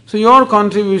contribution. So your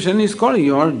contribution is called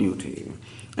your duty.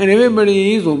 And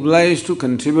everybody is obliged to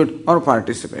contribute or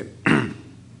participate.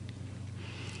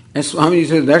 As Swami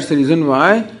says, that's the reason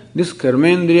why this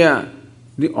karmendriya,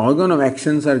 the organ of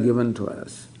actions, are given to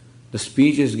us. The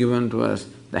speech is given to us.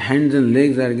 The hands and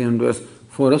legs are given to us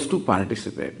for us to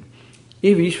participate.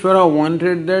 If Ishvara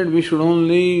wanted that we should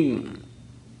only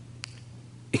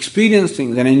experience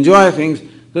things and enjoy things,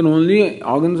 then only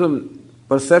organs of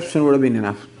perception would have been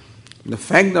enough. The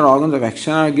fact that organs of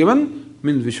action are given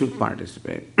means we should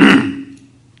participate. Na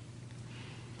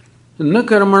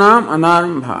karmanam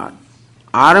anarambhat.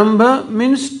 Arambha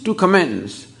means to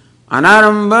commence.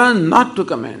 Anarambha, not to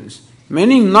commence.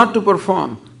 Meaning not to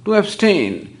perform, to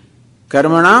abstain.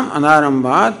 Karmanam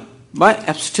anarambhat, by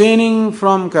abstaining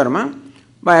from karma,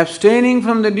 by abstaining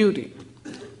from the duty.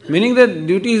 Meaning that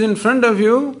duty is in front of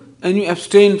you and you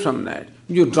abstain from that.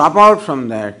 You drop out from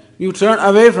that. You turn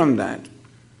away from that.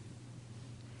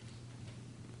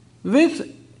 With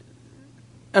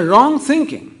a wrong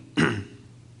thinking.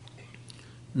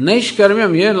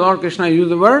 Naishkarmyam, here Lord Krishna used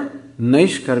the word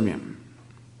Naishkarmyam.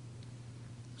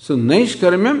 So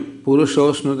Naishkarmyam,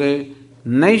 Purushosnute,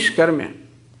 Naishkarmyam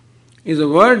is a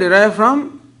word derived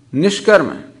from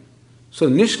Nishkarma. So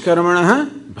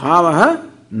Nishkarmanaha,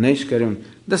 Bhavaha, Naishkarmyam.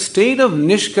 The state of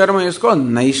Nishkarma is called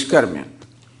Naishkarmyam.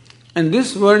 And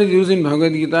this word is used in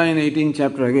Bhagavad Gita in 18th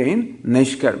chapter again,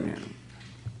 Naishkarmyam.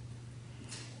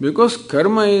 Because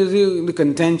karma is the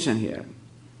contention here.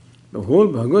 The whole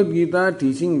Bhagavad Gita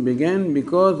teaching began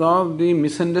because of the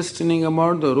misunderstanding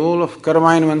about the role of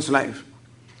karma in one's life.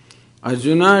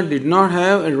 Arjuna did not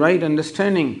have a right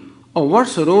understanding of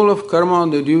what's the role of karma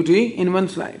or the duty in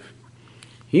one's life.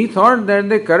 He thought that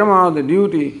the karma or the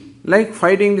duty, like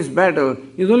fighting this battle,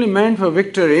 is only meant for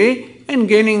victory and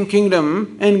gaining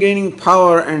kingdom and gaining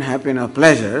power and happiness,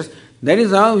 pleasures. That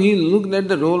is how he looked at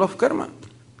the role of karma.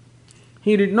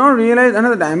 He did not realize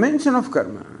another dimension of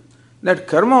karma. That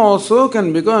karma also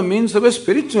can become a means of a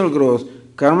spiritual growth.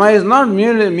 Karma is not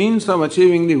merely a means of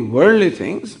achieving the worldly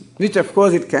things, which of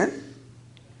course it can.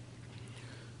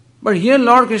 But here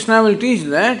Lord Krishna will teach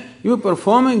that you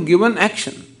perform a given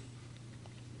action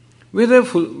with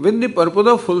the purpose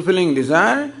of fulfilling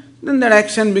desire, then that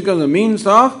action becomes a means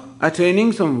of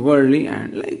attaining some worldly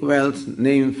end, like wealth,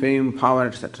 name, fame, power,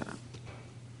 etc.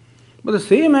 But the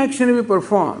same action we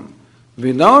perform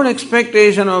without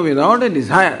expectation or without a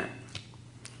desire,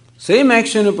 same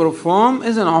action you perform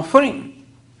as an offering,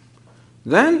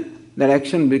 then that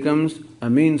action becomes a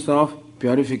means of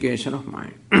purification of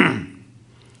mind.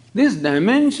 This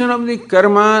dimension of the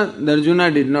karma,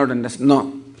 Arjuna did not understand.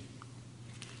 No.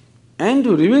 And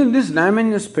to reveal this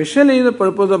dimension, especially is the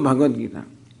purpose of Bhagavad Gita.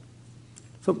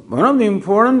 So, one of the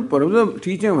important purposes of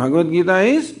teaching Bhagavad Gita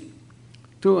is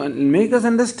to make us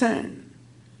understand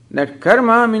that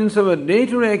karma means our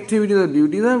day-to-day activities or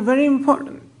duties are very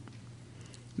important.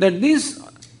 That these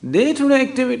day-to-day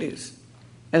activities,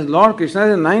 as Lord Krishna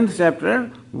says in the 9th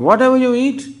chapter, whatever you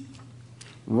eat,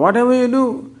 whatever you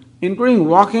do, including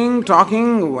walking,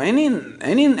 talking,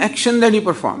 any action that you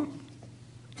perform,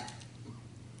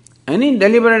 any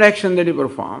deliberate action that you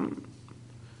perform,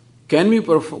 can be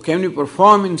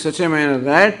performed in such a manner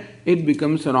that it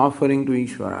becomes an offering to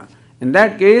Ishvara. In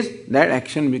that case, that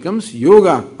action becomes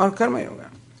yoga or karma yoga.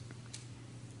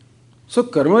 So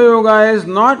karma yoga is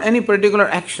not any particular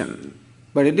action,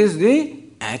 but it is the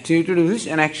attitude with which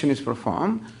an action is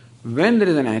performed when there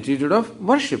is an attitude of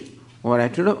worship or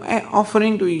attitude of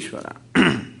offering to Ishvara.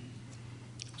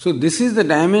 So this is the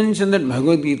dimension that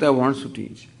Bhagavad Gita wants to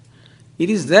teach. It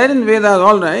is there in Vedas,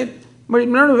 all right, but it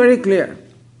is not very clear.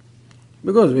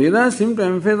 Because Vedas seem to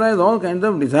emphasize all kinds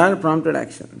of desire-prompted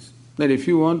actions. That if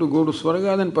you want to go to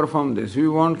Swarga, then perform this. If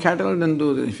you want cattle, then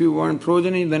do this. If you want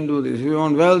progeny, then do this. If you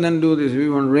want wealth, then do this. If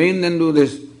you want rain, then do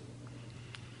this.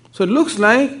 So it looks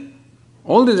like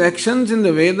all these actions in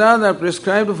the Vedas are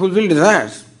prescribed to fulfill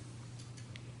desires.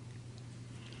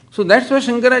 So that's why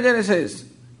Shankaracharya says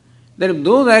that if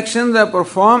those actions are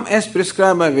performed as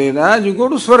prescribed by Vedas, you go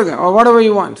to Swarga or whatever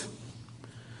you want.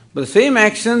 But the same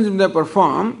actions, if they are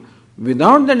performed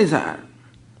without the desire,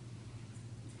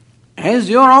 as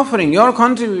your offering, your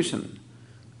contribution,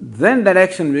 then that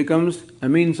action becomes a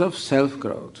means of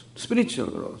self-growth, spiritual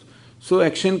growth. So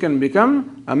action can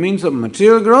become a means of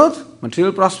material growth,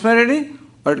 material prosperity,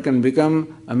 or it can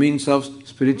become a means of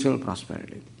spiritual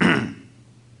prosperity.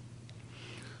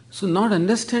 So not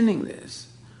understanding this,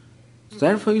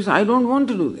 therefore you say, I don't want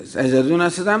to do this. As Arjuna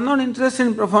says, I am not interested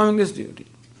in performing this duty.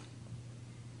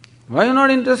 Why are you not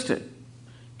interested?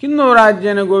 Kinno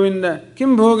rajyana govinda,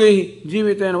 kim bhogehi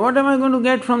jivitena. What am I going to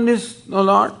get from this, O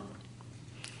Lord?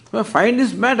 If I fight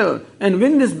this battle and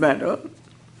win this battle,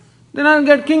 then I'll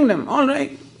get kingdom, all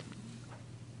right.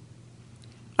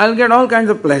 I'll get all kinds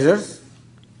of pleasures.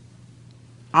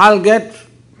 I'll get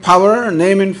power,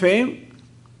 name and fame.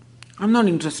 I'm not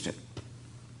interested.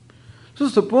 So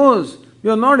suppose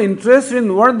you are not interested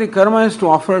in what the karma has to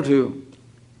offer to you.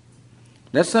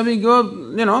 That's why we give up,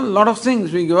 a lot of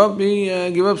things. We give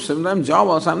up sometimes job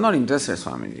also. I'm not interested,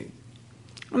 Swamiji.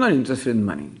 I'm not interested in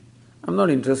money. I'm not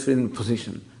interested in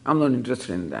position. I'm not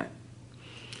interested in that.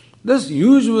 Thus,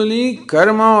 usually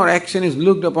karma or action is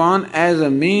looked upon as a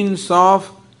means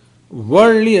of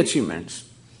worldly achievements.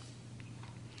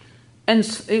 And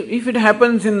if it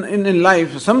happens in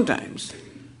life sometimes,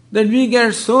 that we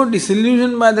get so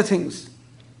disillusioned by the things,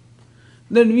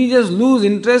 that we just lose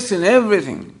interest in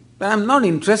everything. I'm not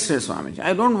interested, Swamiji.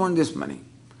 I don't want this money.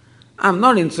 I'm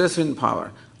not interested in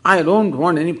power. I don't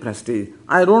want any prestige.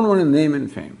 I don't want a name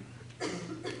and fame.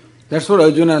 That's what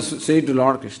Arjuna said to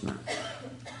Lord Krishna.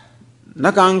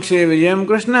 Na kangshe vijayam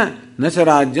Krishna, na cha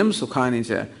rajyam sukhani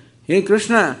cha. Hey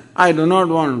Krishna, I do not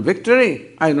want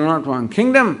victory. I do not want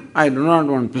kingdom. I do not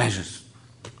want pleasures.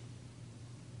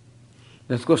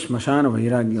 That's called smashana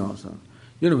vairagya also.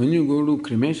 When you go to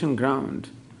cremation ground,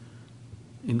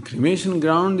 in cremation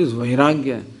ground is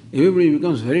vairagya. Everybody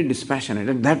becomes very dispassionate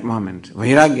at that moment.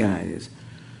 Vairagya is.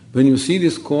 When you see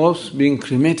this corpse being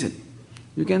cremated,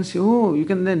 you can see, you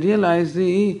can then realize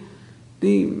the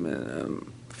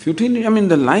futility.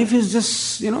 The life is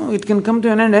just, it can come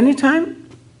to an end any time.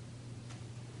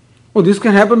 This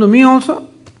can happen to me also.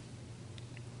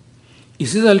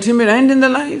 This is the ultimate end in the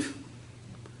life.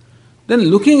 Then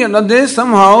looking at this,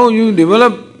 somehow you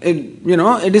develop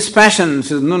a dispassion.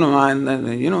 Says,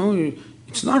 no,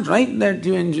 it's not right that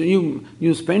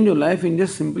you spend your life in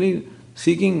just simply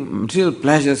seeking material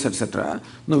pleasures, etc.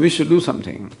 No, we should do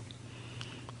something.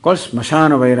 Called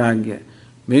smashana vairagya.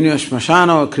 When you are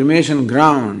smashana or cremation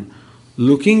ground,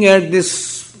 looking at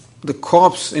the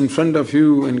corpse in front of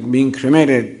you and being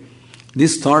cremated,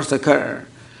 these thoughts occur.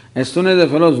 As soon as the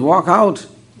fellows walk out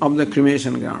of the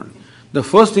cremation ground, the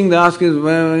first thing they ask is,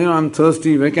 I'm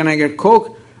thirsty, where can I get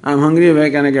Coke? I'm hungry, where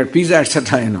can I get pizza,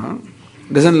 etc.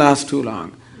 Doesn't last too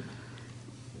long.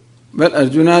 Well,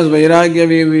 Arjuna's vairagya,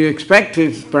 we expect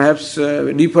is perhaps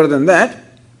deeper than that.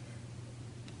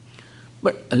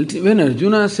 But when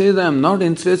Arjuna says, I am not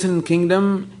interested in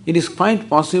kingdom, it is quite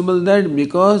possible that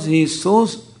because he is so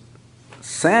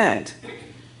sad,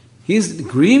 he is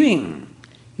grieving,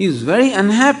 he is very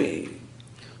unhappy.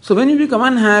 So when you become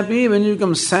unhappy, when you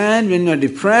become sad, when you are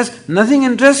depressed, nothing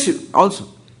interests you also.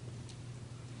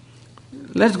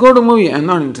 Let's go to a movie, I am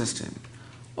not interested.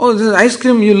 This is ice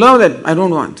cream, you love that, I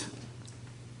don't want.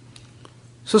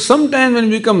 So sometimes when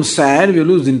we become sad, we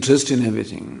lose interest in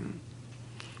everything.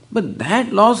 But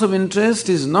that loss of interest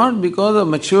is not because of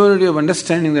maturity of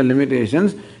understanding the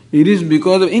limitations, it is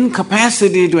because of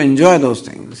incapacity to enjoy those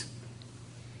things.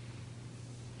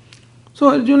 So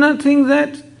Arjuna thinks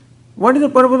that, what is the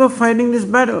purpose of fighting this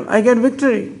battle? I get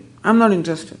victory, I am not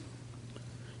interested.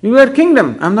 You get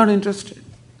kingdom, I am not interested.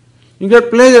 You get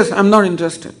pleasures, I am not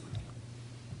interested.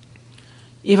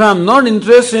 If I am not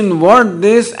interested in what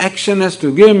this action has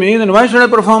to give me, then why should I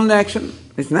perform the action?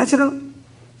 It's natural.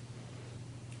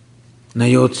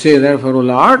 Nayotse, therefore, O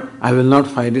Lord, I will not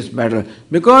fight this battle,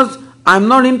 because I am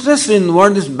not interested in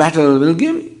what this battle will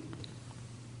give me.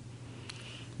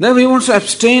 Therefore, he wants to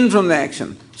abstain from the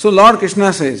action. So Lord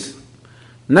Krishna says,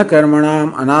 Na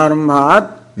karmanam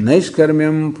anarambhat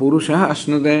naishkarmyam purusha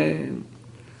asnude.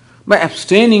 By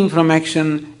abstaining from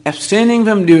action, abstaining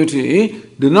from duty,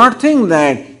 do not think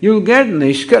that you will get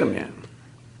naishkarmya.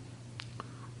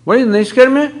 What is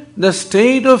naishkarmya? The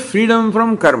state of freedom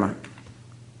from karma.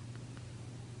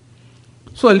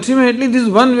 So ultimately, this is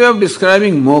one way of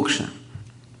describing moksha.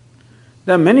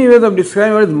 There are many ways of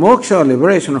describing what is moksha or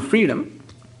liberation or freedom.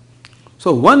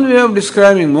 So one way of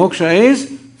describing moksha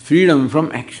is freedom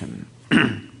from action.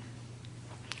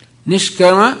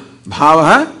 Nishkarma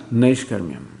bhavaha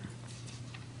naishkarmyam.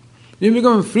 You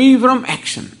become free from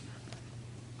action.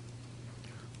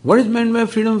 What is meant by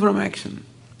freedom from action?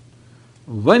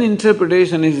 One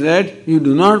interpretation is that you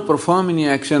do not perform any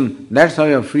action, that's how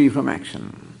you are free from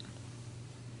action.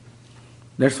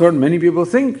 That's what many people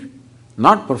think.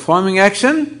 Not performing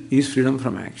action is freedom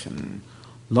from action.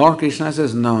 Lord Krishna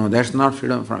says, no, that's not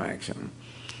freedom from action.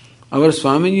 Our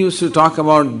Swami used to talk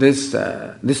about this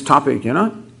topic,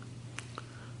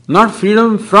 Not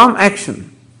freedom from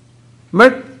action,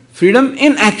 but freedom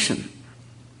in action.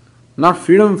 Not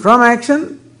freedom from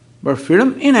action, but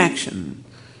freedom in action.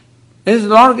 As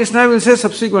Lord Krishna will say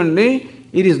subsequently,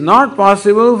 it is not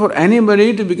possible for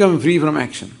anybody to become free from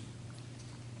action.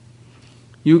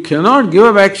 You cannot give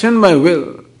up action by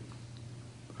will.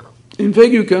 In fact,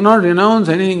 you cannot renounce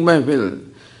anything by will.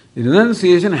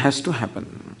 Renunciation has to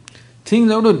happen.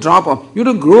 Things have to drop off. You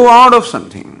have to grow out of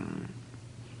something.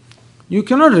 You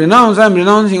cannot renounce, I am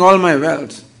renouncing all my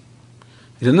wealth.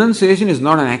 Renunciation is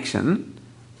not an action.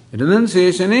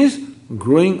 Renunciation is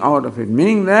growing out of it.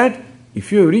 Meaning that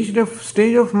if you have reached a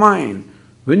stage of mind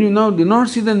when you now do not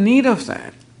see the need of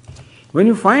that, when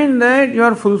you find that you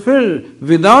are fulfilled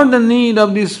without the need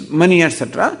of this money,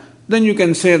 etc., then you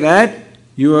can say that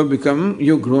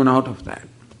you've grown out of that.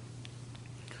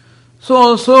 So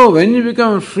also when you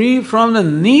become free from the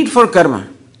need for karma,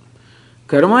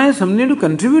 karma is something to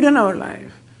contribute in our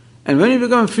life. And when you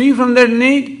become free from that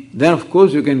need, then of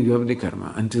course you can give up the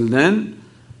karma. Until then,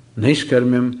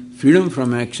 naishkarmyam, freedom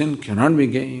from action, cannot be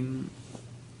gained.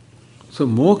 So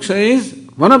moksha is,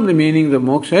 one of the meanings of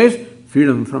moksha is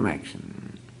freedom from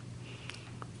action.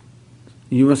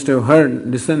 You must have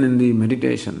listen in the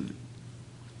meditation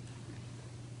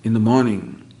in the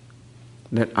morning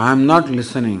that I am not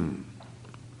listening.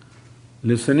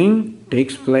 Listening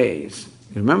takes place.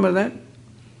 You remember that?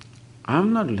 I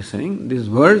am not listening. These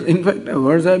words, in fact, the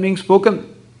words are being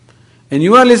spoken. And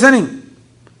you are listening.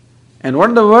 And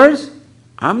what are the words?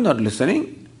 I am not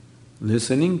listening.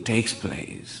 Listening takes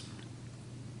place.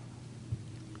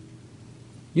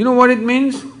 You know what it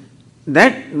means?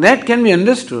 That can be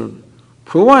understood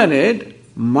provided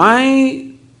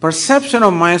my perception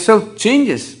of myself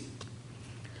changes.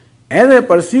 As I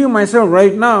perceive myself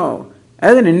right now,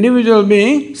 as an individual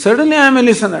being, certainly I am a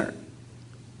listener.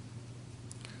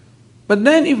 But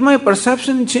then if my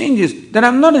perception changes, then I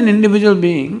am not an individual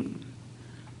being.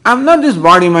 I am not this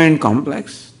body-mind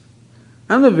complex.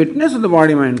 I am the witness of the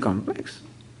body-mind complex.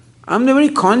 I am the very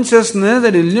consciousness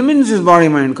that illumines this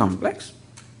body-mind complex.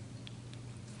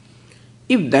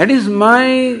 If that is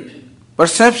my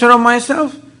perception of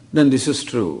myself, then this is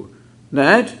true.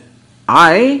 That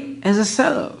I as a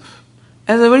self,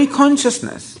 as a very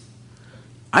consciousness,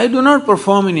 I do not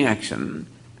perform any action.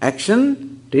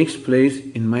 Action takes place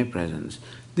in my presence.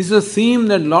 This is a theme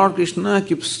that Lord Krishna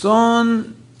keeps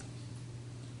on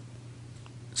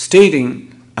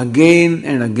stating again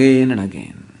and again and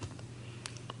again.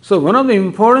 So one of the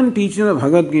important teachings of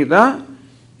Bhagavad Gita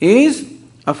is,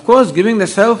 of course, giving the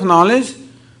self-knowledge,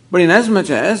 but inasmuch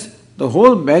as the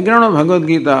whole background of Bhagavad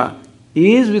Gita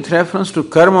is with reference to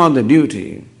karma or the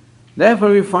duty,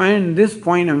 therefore we find this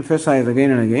point emphasized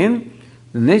again and again.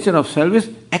 The nature of self is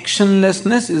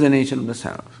actionlessness is the nature of the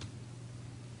self.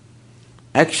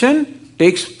 Action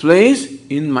takes place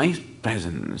in my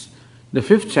presence. The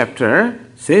 5th chapter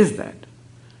says that.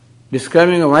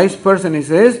 Describing a wise person, he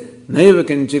says, Naiva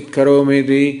kinchit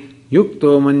karometi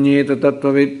yukto manyeta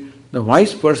tattvavid. The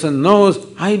wise person knows,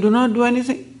 I do not do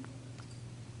anything.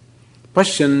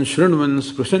 Pashyan, shrunvan,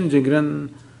 sprushan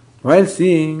jigran, while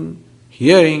seeing,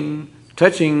 hearing,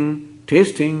 touching,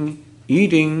 tasting,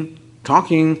 eating,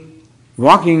 talking,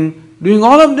 walking, doing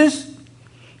all of this,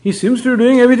 he seems to be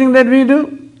doing everything that we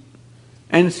do.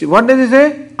 And see, what does he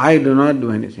say? I do not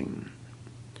do anything.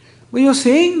 But you are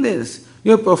saying this.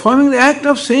 You are performing the act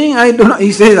of saying, I do not.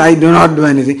 He says, I do not do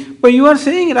anything. But you are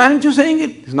saying it. Aren't you saying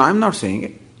it? No, I am not saying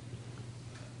it.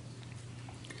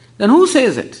 Then who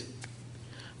says it?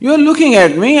 You are looking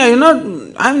at me. I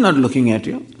am not looking at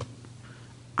you.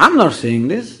 I am not saying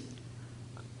this.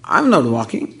 I am not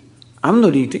walking. I am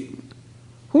not eating.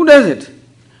 Who does it?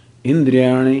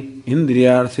 Indriyani,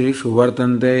 indriyartheshu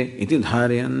vartante iti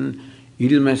dharayan.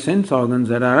 It is my sense organs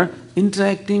that are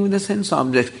interacting with the sense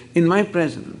objects in my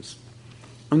presence.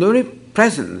 And the very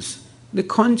presence, the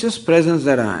conscious presence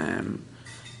that I am.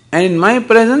 And in my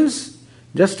presence,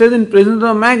 just as in presence of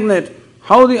a magnet,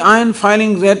 how the iron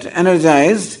filings get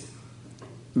energized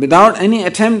without any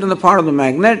attempt on the part of the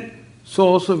magnet, so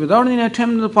also without any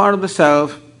attempt on the part of the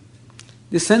self,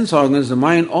 the sense organs, the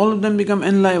mind, all of them become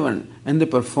enlivened and they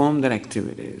perform their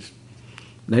activities.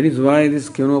 That is why this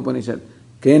Kenopanishad,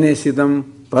 Kene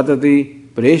sitam patati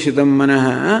preshitam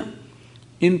manaha,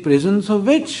 in presence of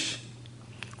which,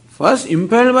 first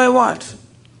impelled by what?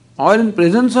 Or in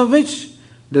presence of which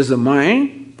does the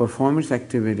mind perform its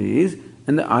activities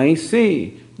and the eyes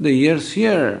see, the ears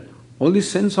hear, all these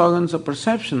sense organs of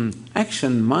perception,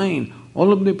 action, mind,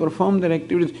 all of them perform their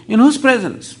activities. In whose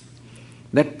presence?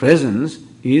 That presence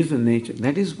is the nature.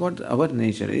 That is what our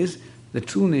nature is. The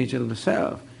true nature of the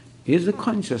self is the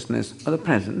consciousness of the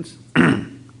presence.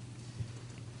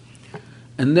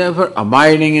 And therefore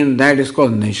abiding in that is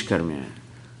called Naishkarmya.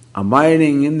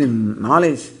 Abiding in the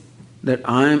knowledge that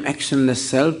I am actionless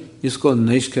self is called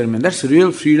Naishkarmya. That's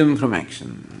real freedom from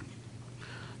action.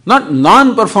 Not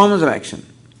non-performance of action.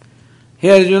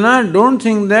 Here Arjuna, don't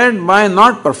think that by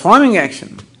not performing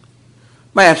action,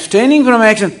 by abstaining from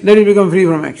action, that you become free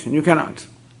from action. You cannot.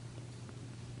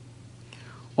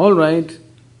 All right,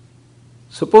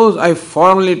 suppose I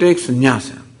formally take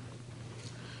sannyasa.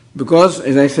 Because,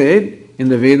 as I said, in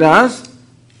the Vedas,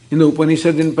 in the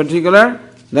Upanishads in particular,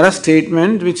 there are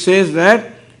statements which says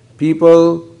that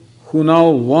people who now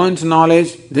want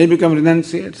knowledge, they become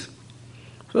renunciates.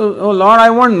 So, oh Lord, I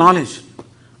want knowledge.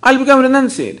 I'll become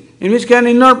renunciate, in which case I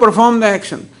need not perform the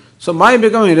action. So by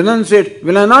becoming renunciate,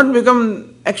 will I not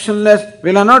become actionless?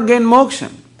 Will I not gain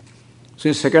moksha? So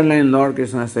in second line, Lord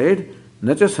Krishna said,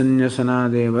 Nacha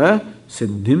sannyasana deva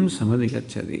siddhim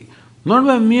samadhigacchati. Not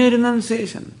by mere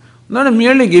renunciation, not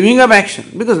merely giving up action,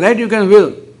 because that you can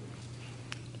will.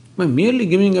 By merely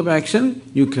giving up action,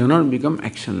 you cannot become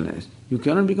actionless. You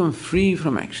cannot become free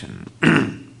from action.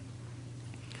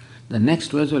 The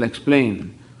next verse will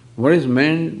explain what is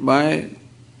meant by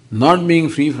not being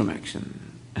free from action.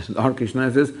 As Lord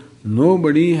Krishna says,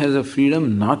 nobody has a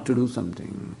freedom not to do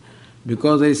something,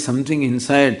 because there is something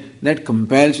inside that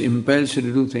impels you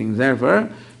to do things. Therefore,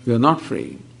 you are not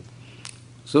free.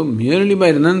 So merely by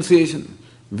renunciation,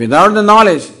 without the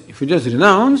knowledge, if you just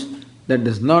renounce, that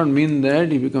does not mean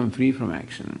that you become free from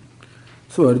action.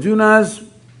 So Arjuna's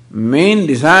main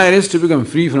desire is to become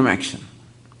free from action.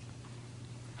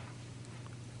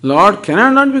 Lord, can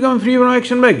I not become free from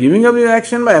action by giving up the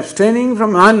action, by abstaining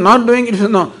from not doing it?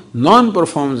 No,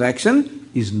 non-performance action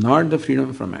is not the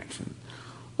freedom from action.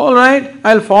 All right,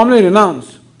 I'll formally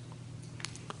renounce.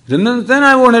 Then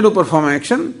I won't have to perform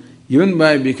action. Even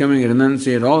by becoming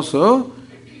renunciate also,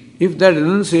 if that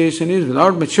renunciation is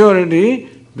without maturity,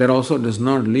 that also does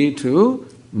not lead to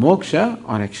moksha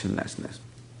or actionlessness.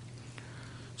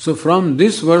 So from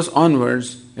this verse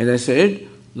onwards, as I said,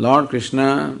 Lord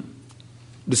Krishna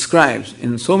describes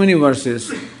in so many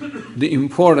verses the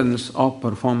importance of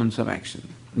performance of action.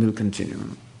 We'll continue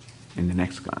in the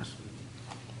next class.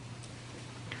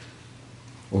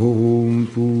 Om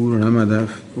Purnamadah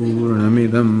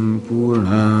Purnamidam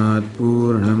Purnat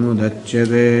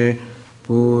Purnamudachyate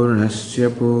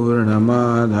Purnasya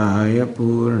Purnamadaya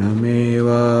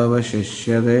Purnameva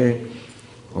Vashishyate.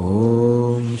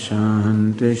 Om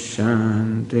Shanti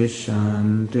Shanti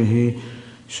Shanti.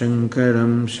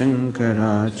 Shankaram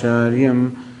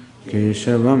Shankaracharyam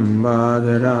Keshavam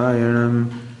Badarayanam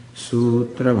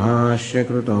Sutra Bhashya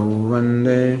Krutau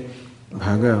Vande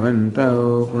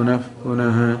Bhagavantau Punah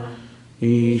Punah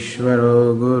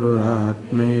Ishvaro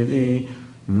Gururatmedi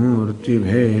Murti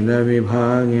Bheda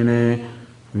Vibhagine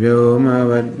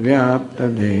Vyomavad Vyapta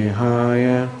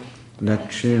Dehaya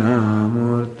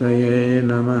Dakshinamurtaye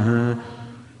Namaha.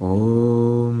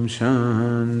 Om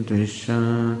Shanti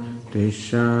Shanti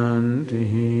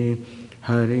Shanti.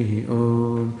 Hari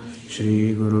Om.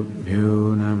 Shri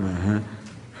Gurubhyo Namaha.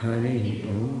 Hari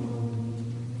Om.